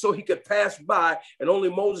Moses so he could pass by, and only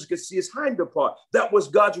Moses could see his hinder part. That was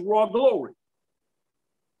God's raw glory.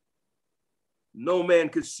 No man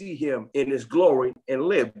could see him in his glory and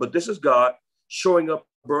live. But this is God showing up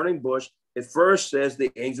burning bush. It first says the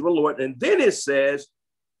angel of the Lord, and then it says,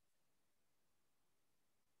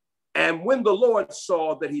 and when the Lord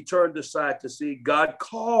saw that he turned aside to see, God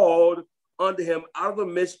called unto him out of the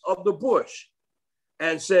midst of the bush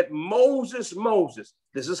and said, Moses, Moses.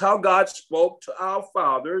 This is how God spoke to our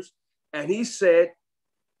fathers. And he said,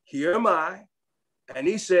 here am I. And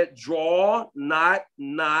he said, draw not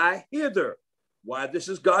nigh hither. Why? This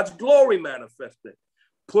is God's glory manifested.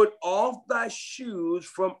 Put off thy shoes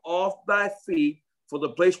from off thy feet, for the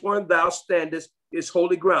place wherein thou standest is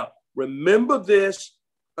holy ground. Remember this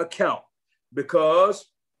account, because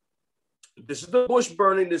this is the bush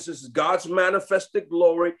burning. This is God's manifested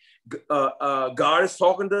glory. God is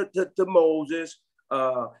talking to Moses.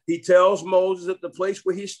 He tells Moses that the place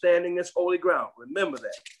where he's standing is holy ground. Remember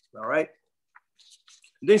that, all right?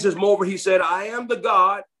 And then he says, moreover, he said, I am the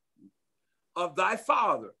God of thy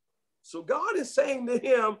father. So God is saying to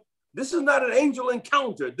him, this is not an angel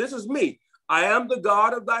encounter. This is me. I am the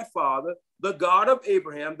God of thy father, the God of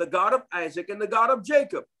Abraham, the God of Isaac, and the God of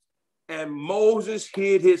Jacob. And Moses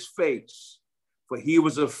hid his face, for he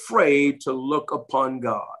was afraid to look upon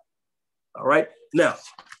God. All right. Now,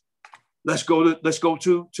 let's go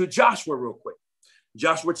to Joshua real quick.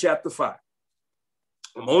 Joshua chapter 5.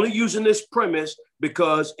 I'm only using this premise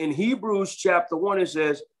because in Hebrews chapter 1, it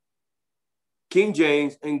says, King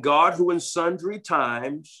James, and God who in sundry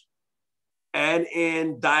times and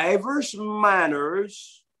in diverse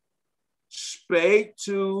manners spake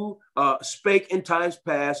in times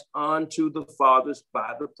past unto the fathers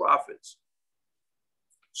by the prophets.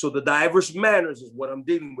 So the diverse manners is what I'm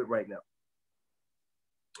dealing with right now.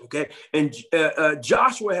 Okay, and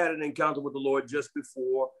Joshua had an encounter with the Lord just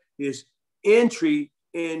before his entry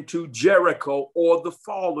into Jericho, or the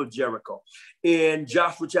fall of Jericho. In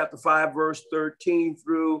Joshua chapter 5, verse 13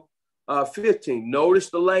 through 15. Notice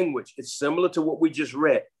the language. It's similar to what we just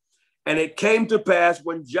read. And it came to pass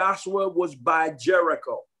when Joshua was by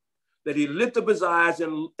Jericho that he lifted up his eyes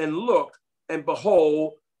and looked, and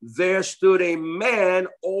behold, there stood a man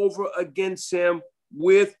over against him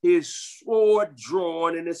with his sword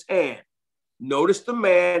drawn in his hand. Notice the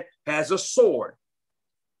man has a sword.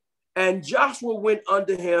 And Joshua went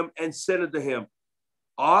unto him and said unto him,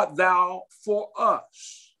 art thou for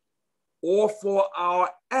us or for our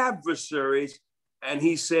adversaries? And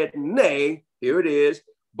he said, nay, here it is,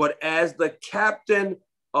 but as the captain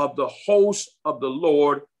of the host of the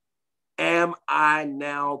Lord am I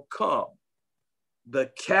now come. The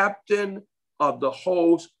captain of the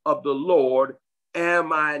host of the Lord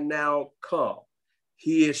am I now come.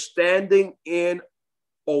 He is standing in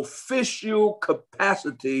official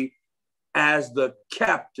capacity as the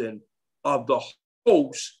captain of the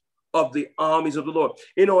host of the armies of the Lord.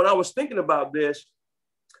 You know, when I was thinking about this,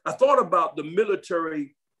 I thought about the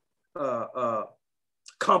military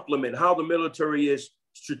complement, how the military is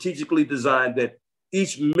strategically designed, that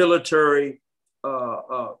each military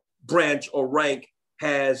branch or rank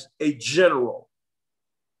has a general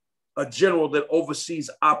that oversees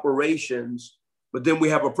operations, but then we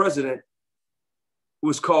have a president who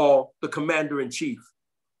is called the commander-in-chief.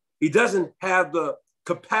 He doesn't have the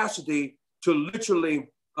capacity to literally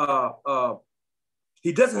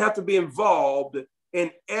He doesn't have to be involved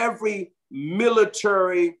in every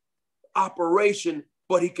military operation,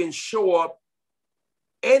 but he can show up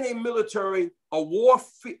in a military,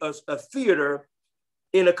 a theater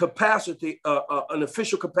in a capacity, an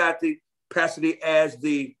official capacity as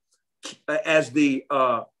the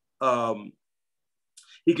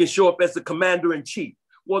he can show up as the commander in chief.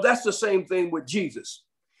 Well, that's the same thing with Jesus.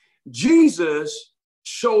 Jesus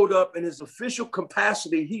showed up in his official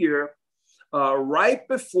capacity here right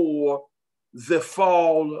before the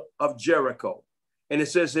fall of Jericho. And it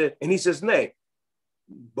says that, and he says, nay,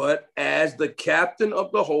 but as the captain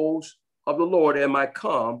of the host of the Lord am I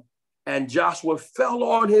come. And Joshua fell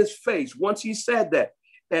on his face. Once he said that,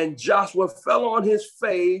 and Joshua fell on his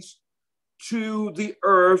face to the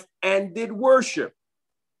earth and did worship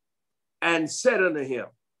and said unto him,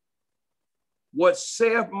 what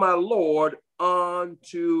saith my Lord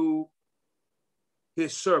unto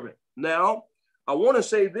his servant? Now, I want to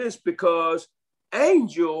say this because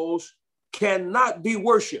angels cannot be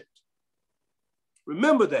worshiped.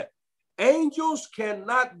 Remember that. Angels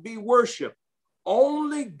cannot be worshiped.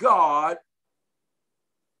 Only God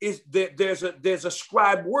is there. There's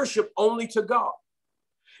ascribed worship only to God.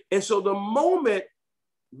 And so the moment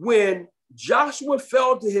when Joshua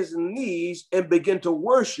fell to his knees and began to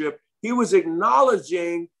worship, he was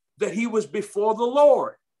acknowledging that he was before the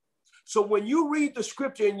Lord. So when you read the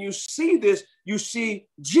scripture and you see this, you see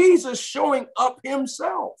Jesus showing up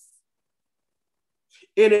himself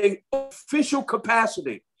in an official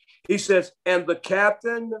capacity. He says, and the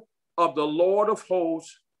captain of the Lord of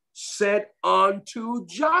hosts said unto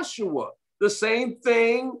Joshua, the same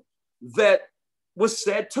thing that was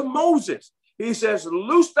said to Moses. He says,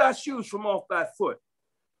 loose thy shoes from off thy foot,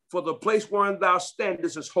 for the place wherein thou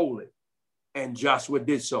standest is holy. And Joshua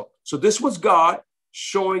did so. So this was God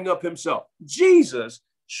showing up himself. Jesus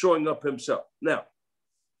showing up himself. Now,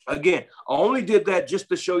 again, I only did that just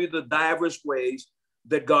to show you the diverse ways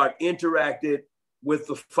that God interacted with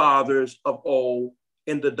the fathers of old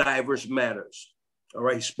in the diverse manners. All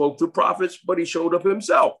right. He spoke to prophets, but he showed up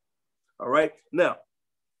himself. All right. Now,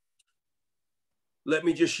 let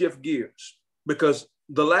me just shift gears, because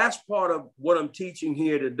the last part of what I'm teaching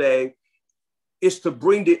here today is to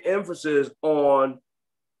bring the emphasis on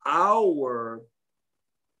our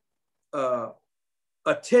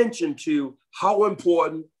attention to how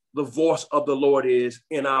important the voice of the Lord is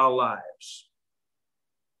in our lives.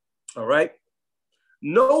 All right.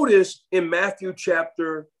 Notice in Matthew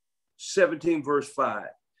chapter 17, verse 5,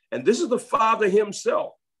 and this is the Father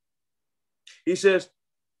himself. He says,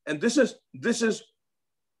 and this is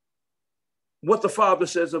what the Father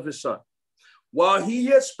says of his Son. While he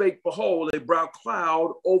yet spake, behold, a brown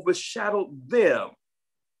cloud overshadowed them.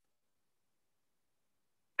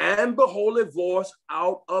 And behold, a voice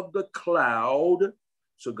out of the cloud.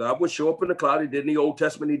 So God would show up in the cloud. He did in the Old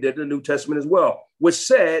Testament. He did in the New Testament as well, which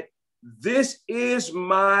said, this is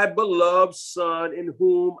my beloved Son, in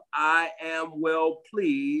whom I am well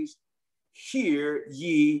pleased. Hear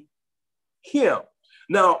ye him.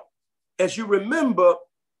 Now, as you remember,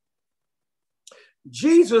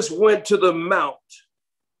 Jesus went to the mount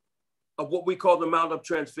of what we call the Mount of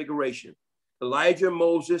Transfiguration. Elijah and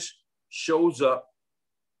Moses shows up.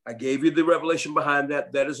 I gave you the revelation behind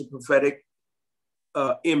that. That is a prophetic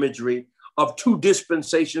imagery of two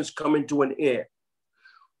dispensations coming to an end,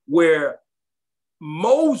 where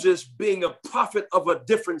Moses, being a prophet of a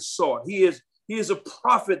different sort, he is a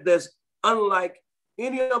prophet that's unlike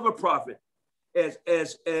any other prophet. As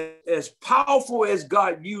powerful as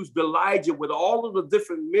God used Elijah with all of the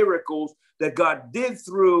different miracles that God did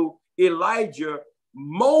through Elijah,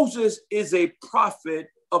 Moses is a prophet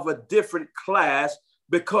of a different class,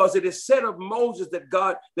 because it is said of Moses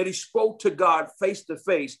that he spoke to God face to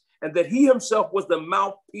face, and that he himself was the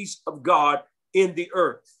mouthpiece of God in the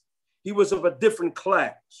earth. He was of a different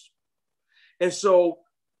class. And so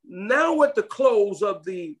now at the close of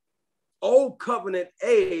the Old Covenant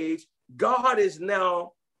age, God is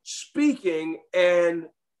now speaking and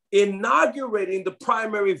inaugurating the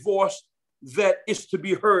primary voice that is to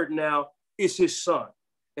be heard now is his Son.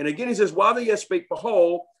 And again, he says, while they yet spake,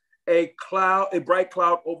 behold, a bright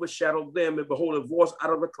cloud overshadowed them, and behold, a voice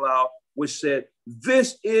out of the cloud which said,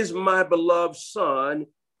 this is my beloved Son,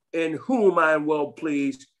 in whom I am well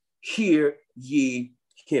pleased. Hear ye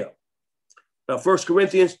him. Now, 1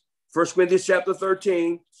 Corinthians chapter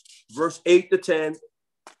 13, verse 8 to 10.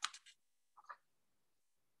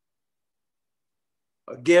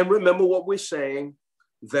 Again, remember what we're saying,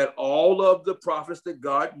 that all of the prophets that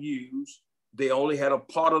God used, they only had a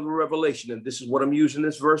part of the revelation. And this is what I'm using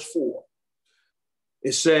this verse for.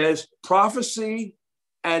 It says, prophecy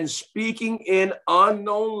and speaking in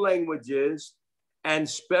unknown languages and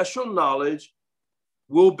special knowledge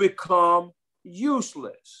will become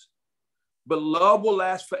useless, but love will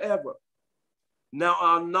last forever. Now,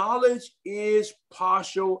 our knowledge is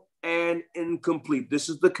partial and incomplete. This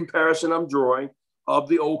is the comparison I'm drawing of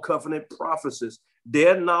the Old Covenant prophecies.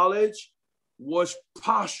 Their knowledge was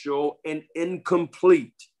partial and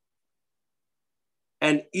incomplete.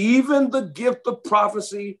 And even the gift of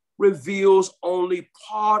prophecy reveals only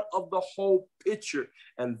part of the whole picture.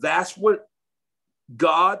 And that's what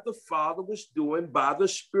God the Father was doing by the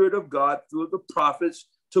Spirit of God through the prophets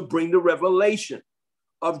to bring the revelation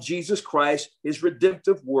of Jesus Christ, his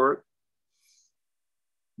redemptive work.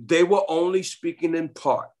 They were only speaking in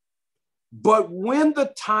part. But when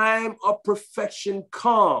the time of perfection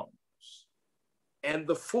comes and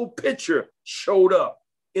the full picture showed up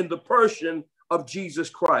in the person of Jesus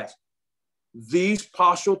Christ, these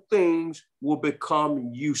partial things will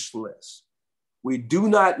become useless. We do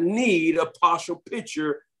not need a partial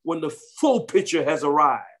picture when the full picture has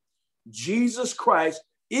arrived. Jesus Christ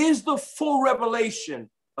is the full revelation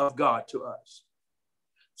of God to us.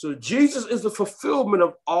 So Jesus is the fulfillment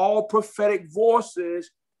of all prophetic voices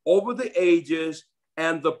over the ages,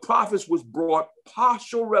 and the prophets was brought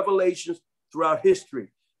partial revelations throughout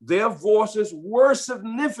history. Their voices were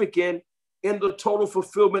significant in the total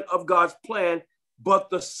fulfillment of God's plan, but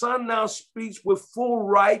the Son now speaks with full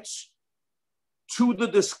rights to the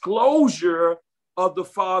disclosure of the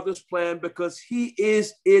Father's plan because he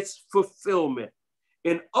is its fulfillment.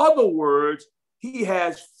 In other words, he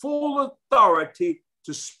has full authority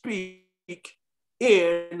to speak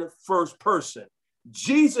in first person.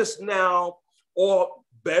 Jesus now, or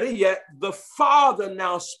better yet, the Father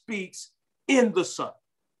now speaks in the Son.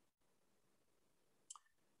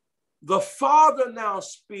 The Father now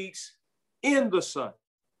speaks in the Son.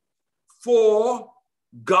 For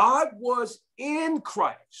God was in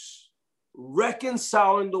Christ,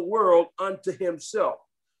 reconciling the world unto himself.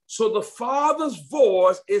 So the Father's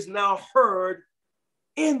voice is now heard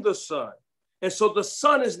in the Son. And so the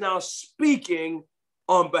Son is now speaking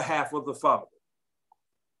on behalf of the Father.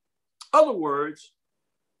 Other words,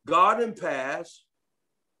 God in past,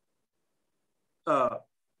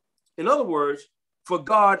 in other words, for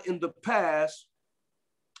God in the past,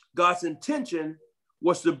 God's intention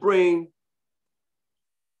was to bring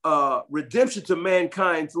redemption to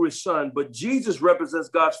mankind through his Son, but Jesus represents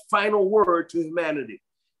God's final word to humanity.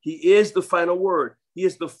 He is the final word. He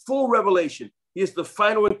is the full revelation. He is the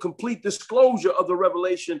final and complete disclosure of the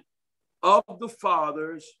revelation of the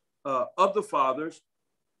fathers,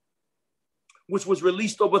 which was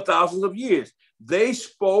released over thousands of years. They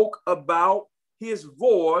spoke about his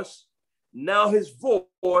voice. Now his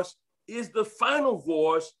voice is the final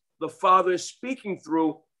voice the Father is speaking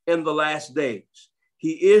through in the last days.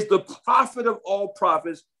 He is the prophet of all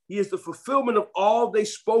prophets. He is the fulfillment of all they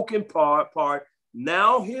spoke in part.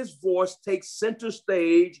 Now his voice takes center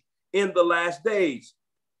stage in the last days.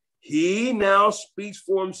 He now speaks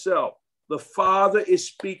for himself. The Father is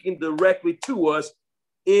speaking directly to us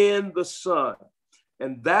in the Son.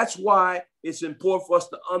 And that's why it's important for us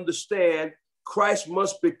to understand Christ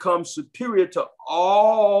must become superior to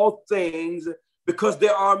all things, because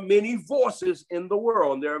there are many voices in the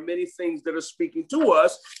world. And there are many things that are speaking to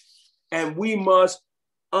us, and we must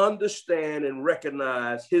understand and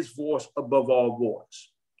recognize his voice above all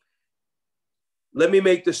voice. Let me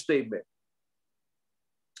make this statement.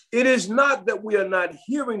 It is not that we are not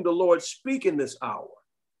hearing the Lord speak in this hour.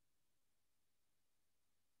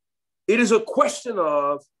 It is a question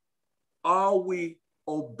of, are we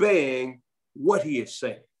obeying what he is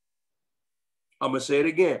saying? I'm going to say it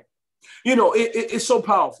again. You know, it's so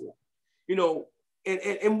powerful. You know,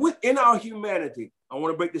 and within our humanity, I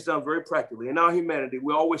want to break this down very practically. In our humanity,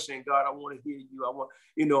 we're always saying, God, I want to hear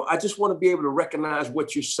you. I just want to be able to recognize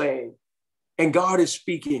what you're saying. And God is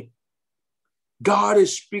speaking. God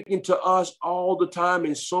is speaking to us all the time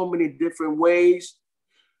in so many different ways.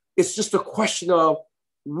 It's just a question of,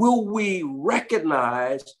 will we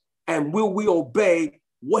recognize and will we obey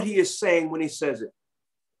what he is saying when he says it?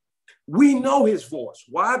 We know his voice.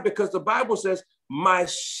 Why? Because the Bible says, my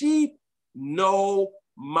sheep know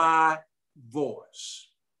my voice.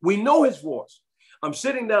 We know his voice. I'm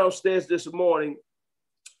sitting downstairs this morning.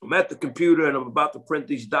 I'm at the computer and I'm about to print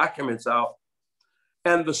these documents out.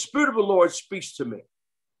 And the Spirit of the Lord speaks to me.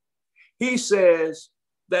 He says,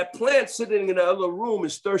 that plant sitting in the other room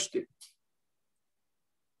is thirsty.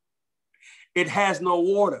 It has no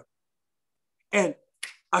water. And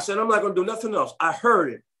I said, I'm not going to do nothing else. I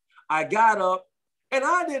heard it. I got up And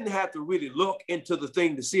I didn't have to really look into the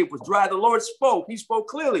thing to see if it was dry. The Lord spoke. He spoke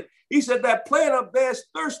clearly. He said, that plant up there is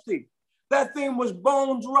thirsty. That thing was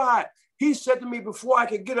bone dry. He said to me before I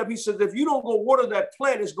could get up, he said, if you don't go water that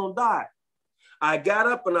plant, it's going to die. I got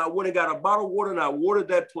up and I went and got a bottle of water and I watered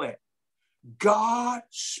that plant. God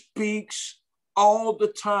speaks all the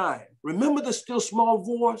time. Remember the still small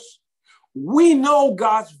voice? We know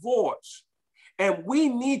God's voice, and we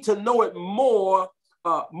need to know it more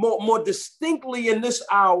distinctly in this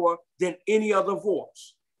hour than any other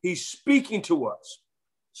voice. He's speaking to us.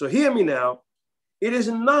 So hear me now. It is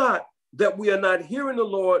not that we are not hearing the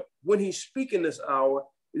Lord when he's speaking this hour.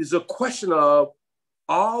 It is a question of,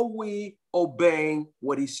 are we obeying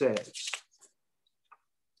what he says?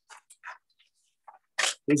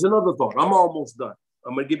 Here's another thought. I'm almost done.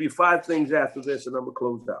 I'm going to give you 5 things after this, and I'm going to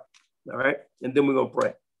close out. All right? And then we're going to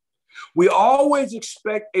pray. We always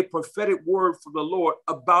expect a prophetic word from the Lord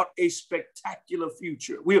about a spectacular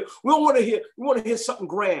future. We want to hear something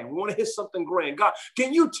grand. We want to hear something grand. God,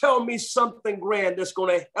 can you tell me something grand that's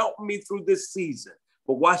going to help me through this season?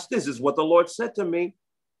 But watch this, is what the Lord said to me.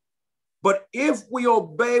 But if we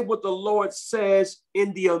obey what the Lord says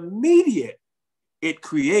in the immediate, it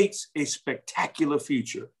creates a spectacular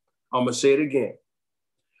future. I'm going to say it again.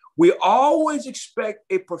 We always expect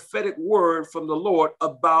a prophetic word from the Lord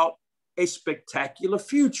about a spectacular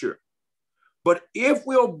future. But if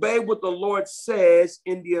we obey what the Lord says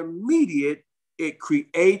in the immediate, it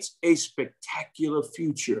creates a spectacular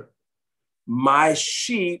future. My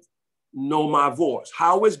sheep know my voice.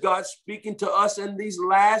 How is God speaking to us in these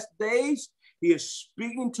last days? He is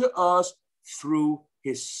speaking to us through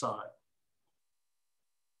his son.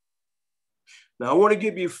 Now, I want to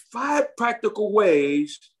give you 5 practical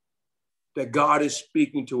ways that God is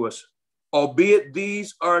speaking to us, albeit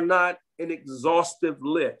these are not an exhaustive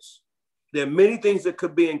list. There are many things that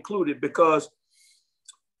could be included, because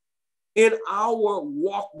in our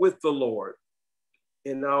walk with the Lord,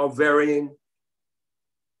 in our varying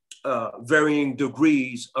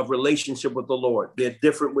degrees of relationship with the Lord, they're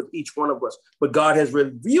different with each one of us, but God has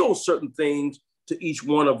revealed certain things to each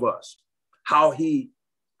one of us, how we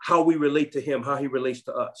relate to him, how he relates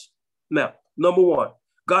to us. Now, number 1,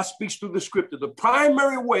 God speaks through the scripture. The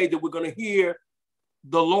primary way that we're going to hear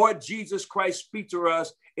the Lord Jesus Christ speak to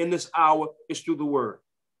us in this hour is through the word.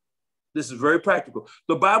 This is very practical.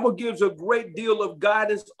 The Bible gives a great deal of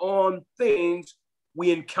guidance on things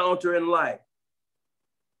we encounter in life.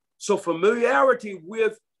 So familiarity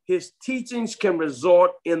with his teachings can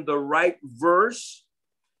result in the right verse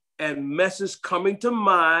and message coming to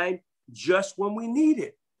mind just when we need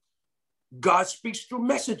it. God speaks through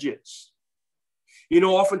messages. You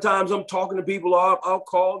know, oftentimes I'm talking to people, I'll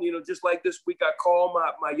call, just like this week, I call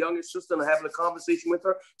my youngest sister and I'm having a conversation with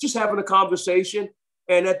her, just having a conversation.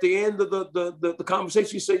 And at the end of the conversation,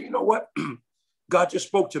 she said, you know what? God just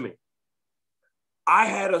spoke to me. I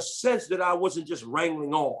had a sense that I wasn't just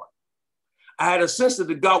wrangling on. I had a sense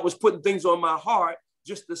that God was putting things on my heart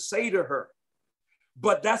just to say to her.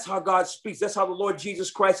 But that's how God speaks. That's how the Lord Jesus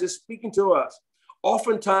Christ is speaking to us.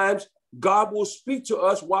 Oftentimes, God will speak to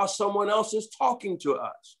us while someone else is talking to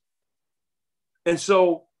us. And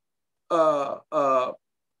so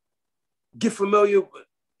get familiar,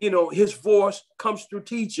 his voice comes through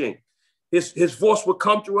teaching. His voice will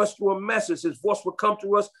come to us through a message. His voice will come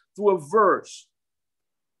to us through a verse.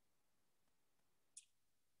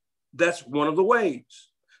 That's one of the ways.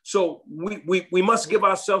 So we must give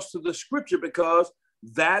ourselves to the scripture, because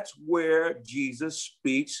that's where Jesus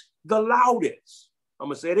speaks the loudest. I'm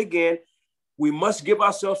going to say it again. We must give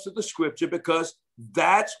ourselves to the scripture, because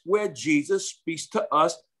that's where Jesus speaks to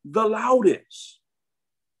us the loudest.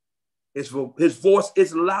 His voice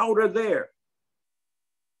is louder there.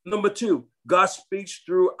 Number 2, God speaks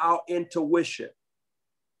through our intuition.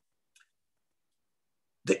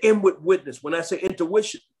 The inward witness. When I say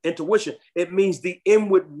intuition, it means the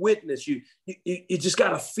inward witness. You just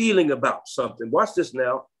got a feeling about something. Watch this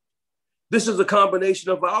now. This is a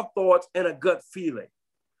combination of our thoughts and a gut feeling.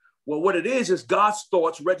 Well, what it is God's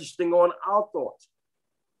thoughts registering on our thoughts.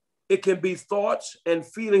 It can be thoughts and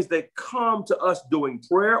feelings that come to us during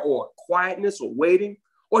prayer or quietness or waiting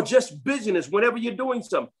or just busyness whenever you're doing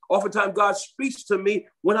something. Oftentimes, God speaks to me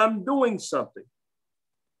when I'm doing something.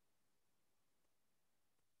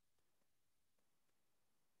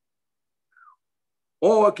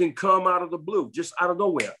 Or it can come out of the blue, just out of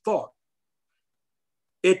nowhere, thought.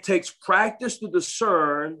 It takes practice to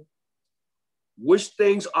discern which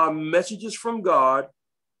things are messages from God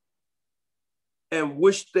and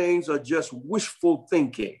which things are just wishful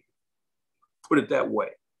thinking. Put it that way.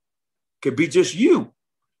 Could be just you.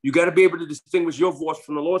 You got to be able to distinguish your voice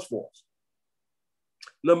from the Lord's voice.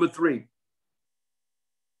 Number three,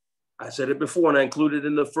 I said it before and I included it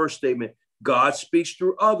in the first statement. God speaks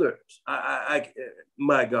through others.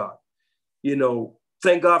 My God,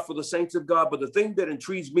 thank God for the saints of God. But the thing that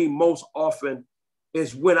intrigues me most often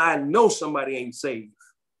is when I know somebody ain't saved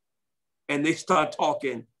and they start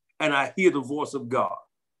talking and I hear the voice of God.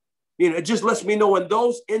 It just lets me know in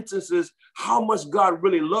those instances how much God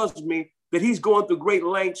really loves me, that he's going through great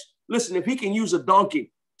lengths. Listen, if he can use a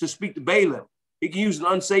donkey to speak to Balaam, he can use an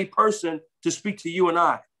unsaved person to speak to you and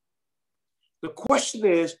I. The question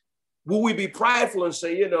is, will we be prideful and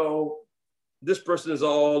say, this person is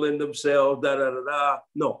all in themselves, da, da, da, da.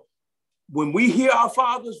 No. When we hear our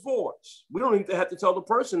Father's voice, we don't even have to tell the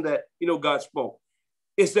person that, God spoke.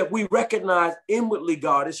 It's that we recognize inwardly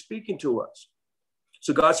God is speaking to us.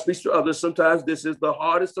 So God speaks to others. Sometimes this is the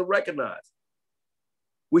hardest to recognize.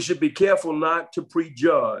 We should be careful not to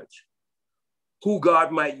prejudge who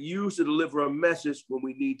God might use to deliver a message when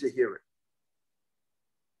we need to hear it.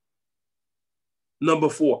 Number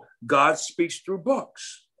four, God speaks through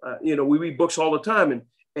books. We read books all the time,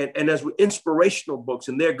 and as with inspirational books,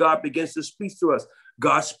 and there God begins to speak to us.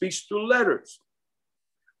 God speaks through letters,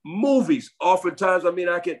 movies. Oftentimes,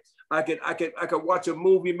 I could watch a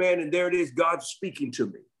movie, man, and there it is, God speaking to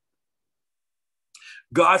me.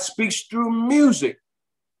 God speaks through music.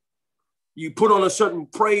 You put on a certain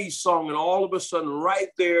praise song, and all of a sudden, right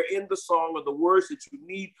there in the song are the words that you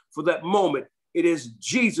need for that moment. It is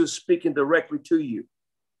Jesus speaking directly to you.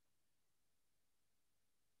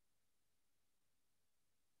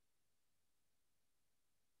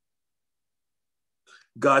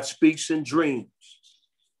 God speaks in dreams.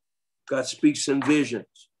 God speaks in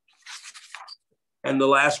visions. And the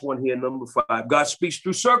last one here, number five, God speaks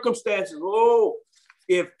through circumstances. Oh,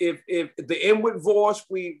 if the inward voice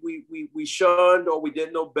we shunned or we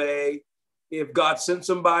didn't obey, if God sent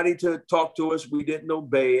somebody to talk to us, we didn't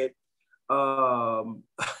obey it.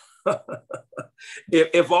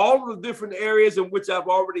 If all of the different areas in which I've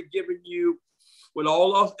already given you, when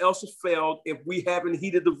all else has failed, if we haven't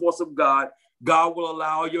heeded the voice of God, God will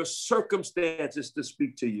allow your circumstances to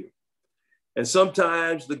speak to you. And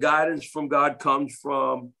sometimes the guidance from God comes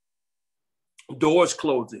from doors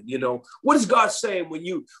closing. What is God saying when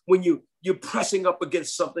you're pressing up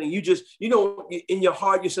against something? You just, in your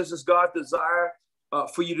heart, you sense it's God's desire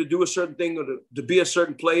for you to do a certain thing or to be a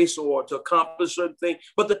certain place or to accomplish a certain thing,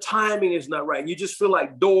 but the timing is not right. And you just feel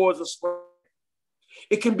like doors are slamming.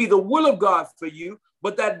 It can be the will of God for you,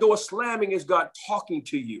 but that door slamming is God talking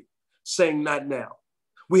to you, saying not now.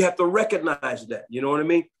 We have to recognize that. You know what I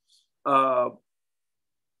mean?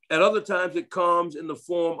 At other times, it comes in the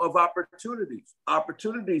form of opportunities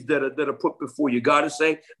that are put before you. God is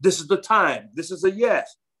saying, this is the time. This is a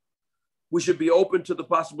yes. We should be open to the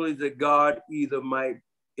possibility that God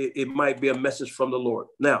it might be a message from the Lord.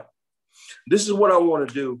 Now, this is what I want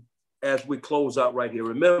to do as we close out right here.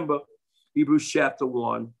 Remember, Hebrews chapter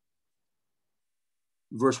 1,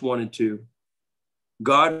 verse 1 and 2.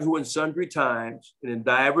 God, who in sundry times and in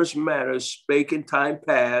divers manners spake in time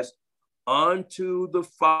past unto the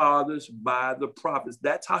fathers by the prophets.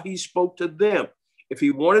 That's how he spoke to them. If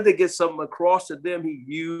he wanted to get something across to them, he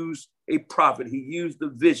used a prophet. He used the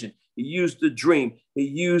vision. He used the dream. He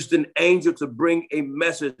used an angel to bring a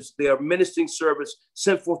message. They are ministering servants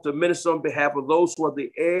sent forth to minister on behalf of those who are the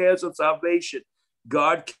heirs of salvation.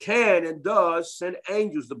 God can and does send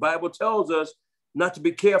angels. The Bible tells us not to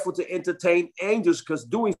be careful to entertain angels, because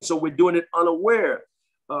doing so, we're doing it unaware.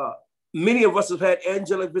 Many of us have had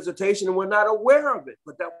angelic visitation and we're not aware of it,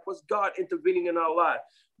 but that was God intervening in our life.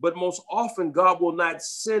 But most often, God will not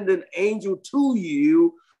send an angel to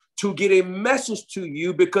you to get a message to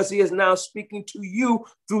you, because he is now speaking to you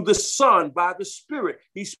through the Son, by the Spirit.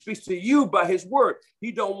 He speaks to you by his word.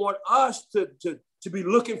 He don't want us to be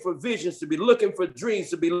looking for visions, to be looking for dreams,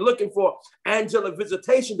 to be looking for angelic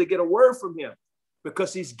visitation to get a word from him,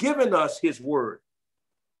 because he's given us his word.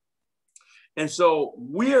 And so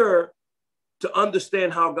we're to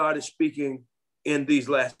understand how God is speaking in these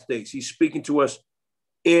last days. He's speaking to us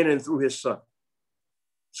in and through his Son.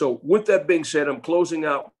 So with that being said, I'm closing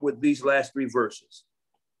out with these last three verses.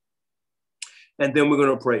 And then we're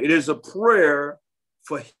going to pray. It is a prayer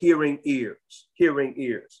for hearing ears, hearing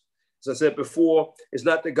ears. As I said before, it's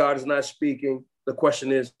not that God is not speaking. The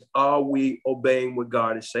question is, are we obeying what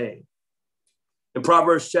God is saying? In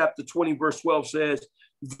Proverbs chapter 20, verse 12 says,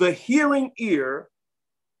 the hearing ear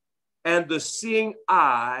and the seeing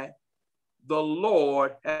eye, the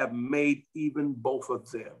Lord have made even both of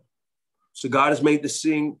them. So God has made the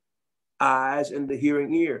seeing eyes and the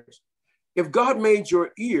hearing ears. If God made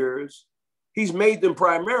your ears, he's made them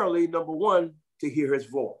primarily, number one, to hear his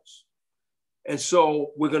voice. And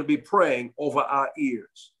so we're going to be praying over our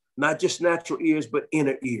ears, not just natural ears, but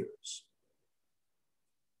inner ears.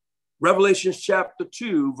 Revelation chapter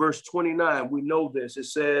 2, verse 29, we know this. It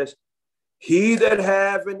says, he that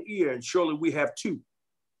have an ear, and surely we have two.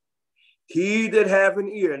 He that have an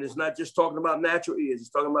ear, and it's not just talking about natural ears, it's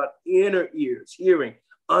talking about inner ears, hearing,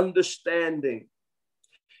 understanding.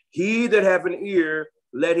 He that have an ear,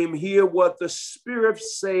 let him hear what the Spirit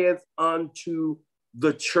saith unto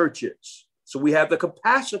the churches. So we have the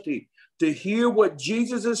capacity to hear what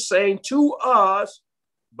Jesus is saying to us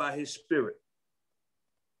by his Spirit.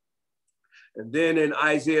 And then in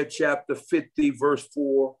Isaiah chapter 50, verse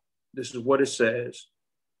 4, this is what it says.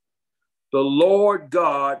 The Lord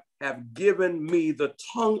God have given me the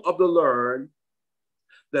tongue of the learned,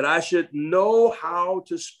 that I should know how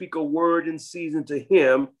to speak a word in season to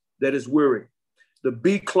him that is weary. The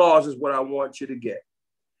B clause is what I want you to get.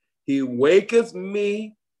 He waketh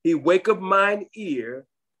mine ear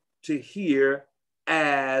to hear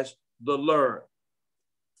as the learned.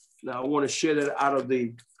 Now I want to share that out of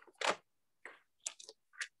the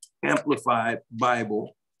Amplified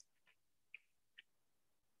Bible.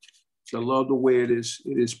 I love the way it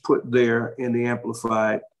is put there in the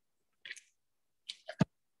Amplified.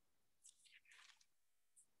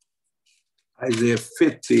 Isaiah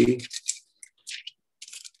 50.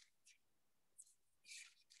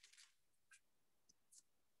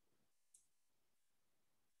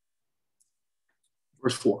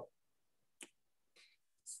 Verse 4.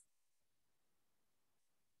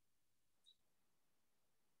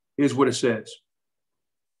 Here's what it says.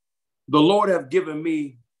 The Lord have given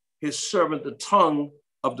me his servant the tongue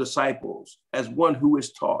of disciples as one who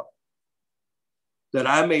is taught, that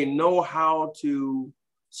I may know how to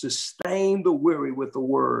sustain the weary with the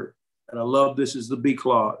word. And I love this is the B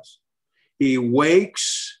clause. He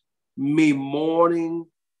wakes me morning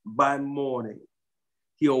by morning.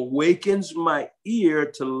 He awakens my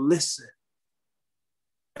ear to listen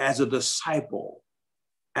as a disciple,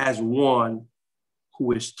 as one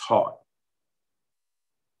who is taught.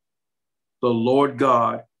 The Lord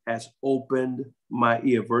God has opened my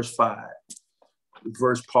ear. Verse 5, the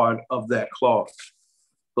verse part of that clause.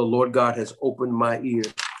 The Lord God has opened my ear.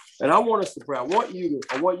 And I want us to pray. I want you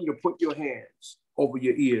to put your hands over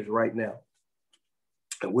your ears right now.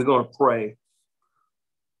 And we're going to pray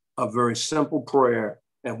a very simple prayer.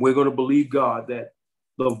 And we're going to believe God that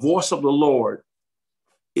the voice of the Lord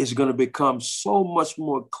is going to become so much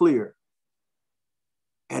more clear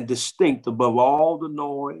and distinct above all the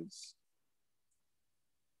noise,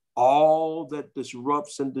 all that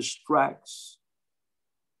disrupts and distracts,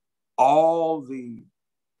 all the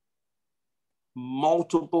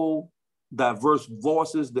multiple diverse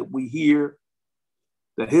voices that we hear,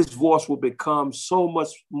 that his voice will become so much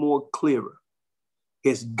more clearer.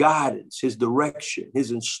 His guidance, his direction, his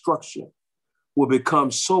instruction will become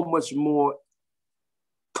so much more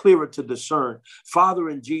clearer to discern. Father,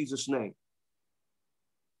 in Jesus' name,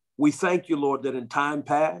 we thank you, Lord, that in time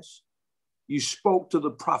past, you spoke to the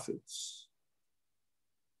prophets.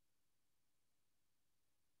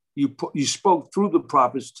 You spoke through the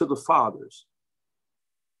prophets to the fathers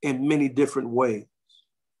in many different ways.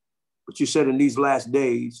 But you said in these last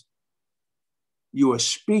days, you are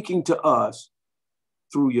speaking to us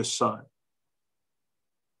through your Son.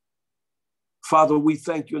 Father, we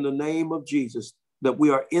thank you in the name of Jesus that we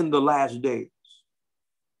are in the last days.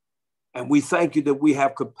 And we thank you that we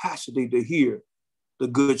have capacity to hear the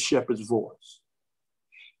Good Shepherd's voice.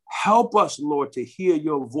 Help us, Lord, to hear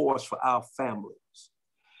your voice for our families.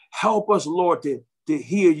 Help us, Lord, to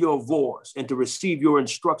hear your voice and to receive your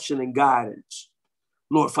instruction and guidance,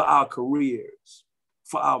 Lord, for our careers,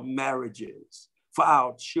 for our marriages, for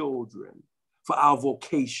our children, for our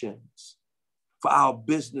vocations, for our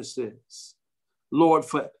businesses, Lord,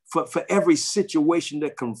 for every situation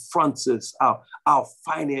that confronts us, our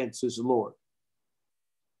finances, Lord.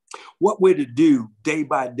 What we're to do day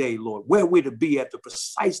by day, Lord, where we're to be at the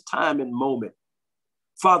precise time and moment.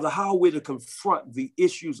 Father, how we're to confront the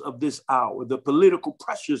issues of this hour, the political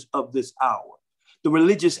pressures of this hour, the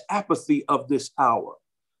religious apathy of this hour.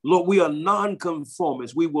 Lord, we are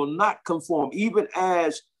nonconformists. We will not conform, even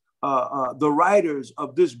as the writers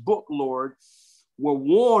of this book, Lord, were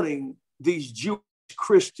warning these Jewish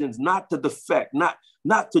Christians not to defect, not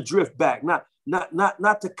to drift back, not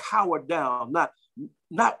to cower down,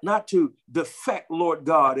 not to defect, Lord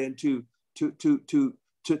God, and to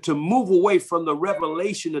move away from the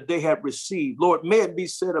revelation that they have received. Lord, may it be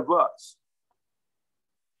said of us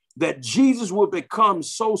that Jesus will become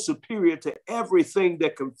so superior to everything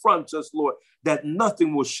that confronts us, Lord, that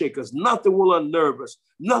nothing will shake us, nothing will unnerve us,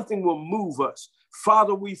 nothing will move us.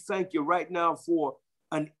 Father, we thank you right now for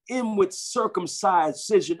an inward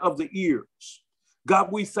circumcision of the ears.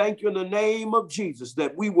 God, we thank you in the name of Jesus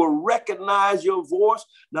that we will recognize your voice.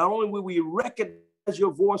 Not only will we recognize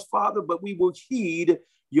your voice, Father, but we will heed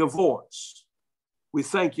your voice. We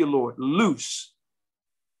thank you, Lord. Loose,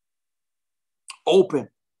 open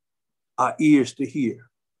our ears to hear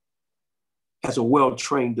as a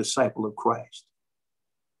well-trained disciple of Christ.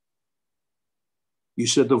 You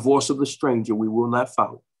said the voice of the stranger we will not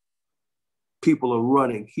follow. People are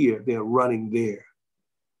running here, they're running there.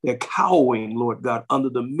 They're cowering, Lord God, under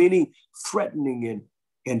the many threatening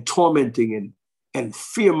and tormenting and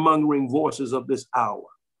fear-mongering voices of this hour.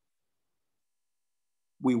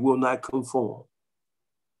 We will not conform.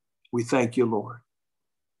 We thank you, Lord.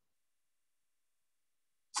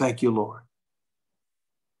 Thank you, Lord,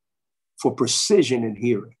 for precision in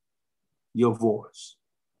hearing your voice.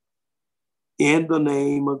 In the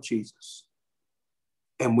name of Jesus.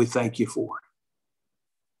 And we thank you for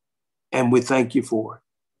it. And we thank you for it.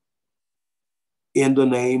 In the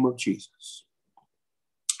name of Jesus.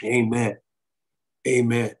 Amen.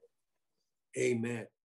 Amen. Amen.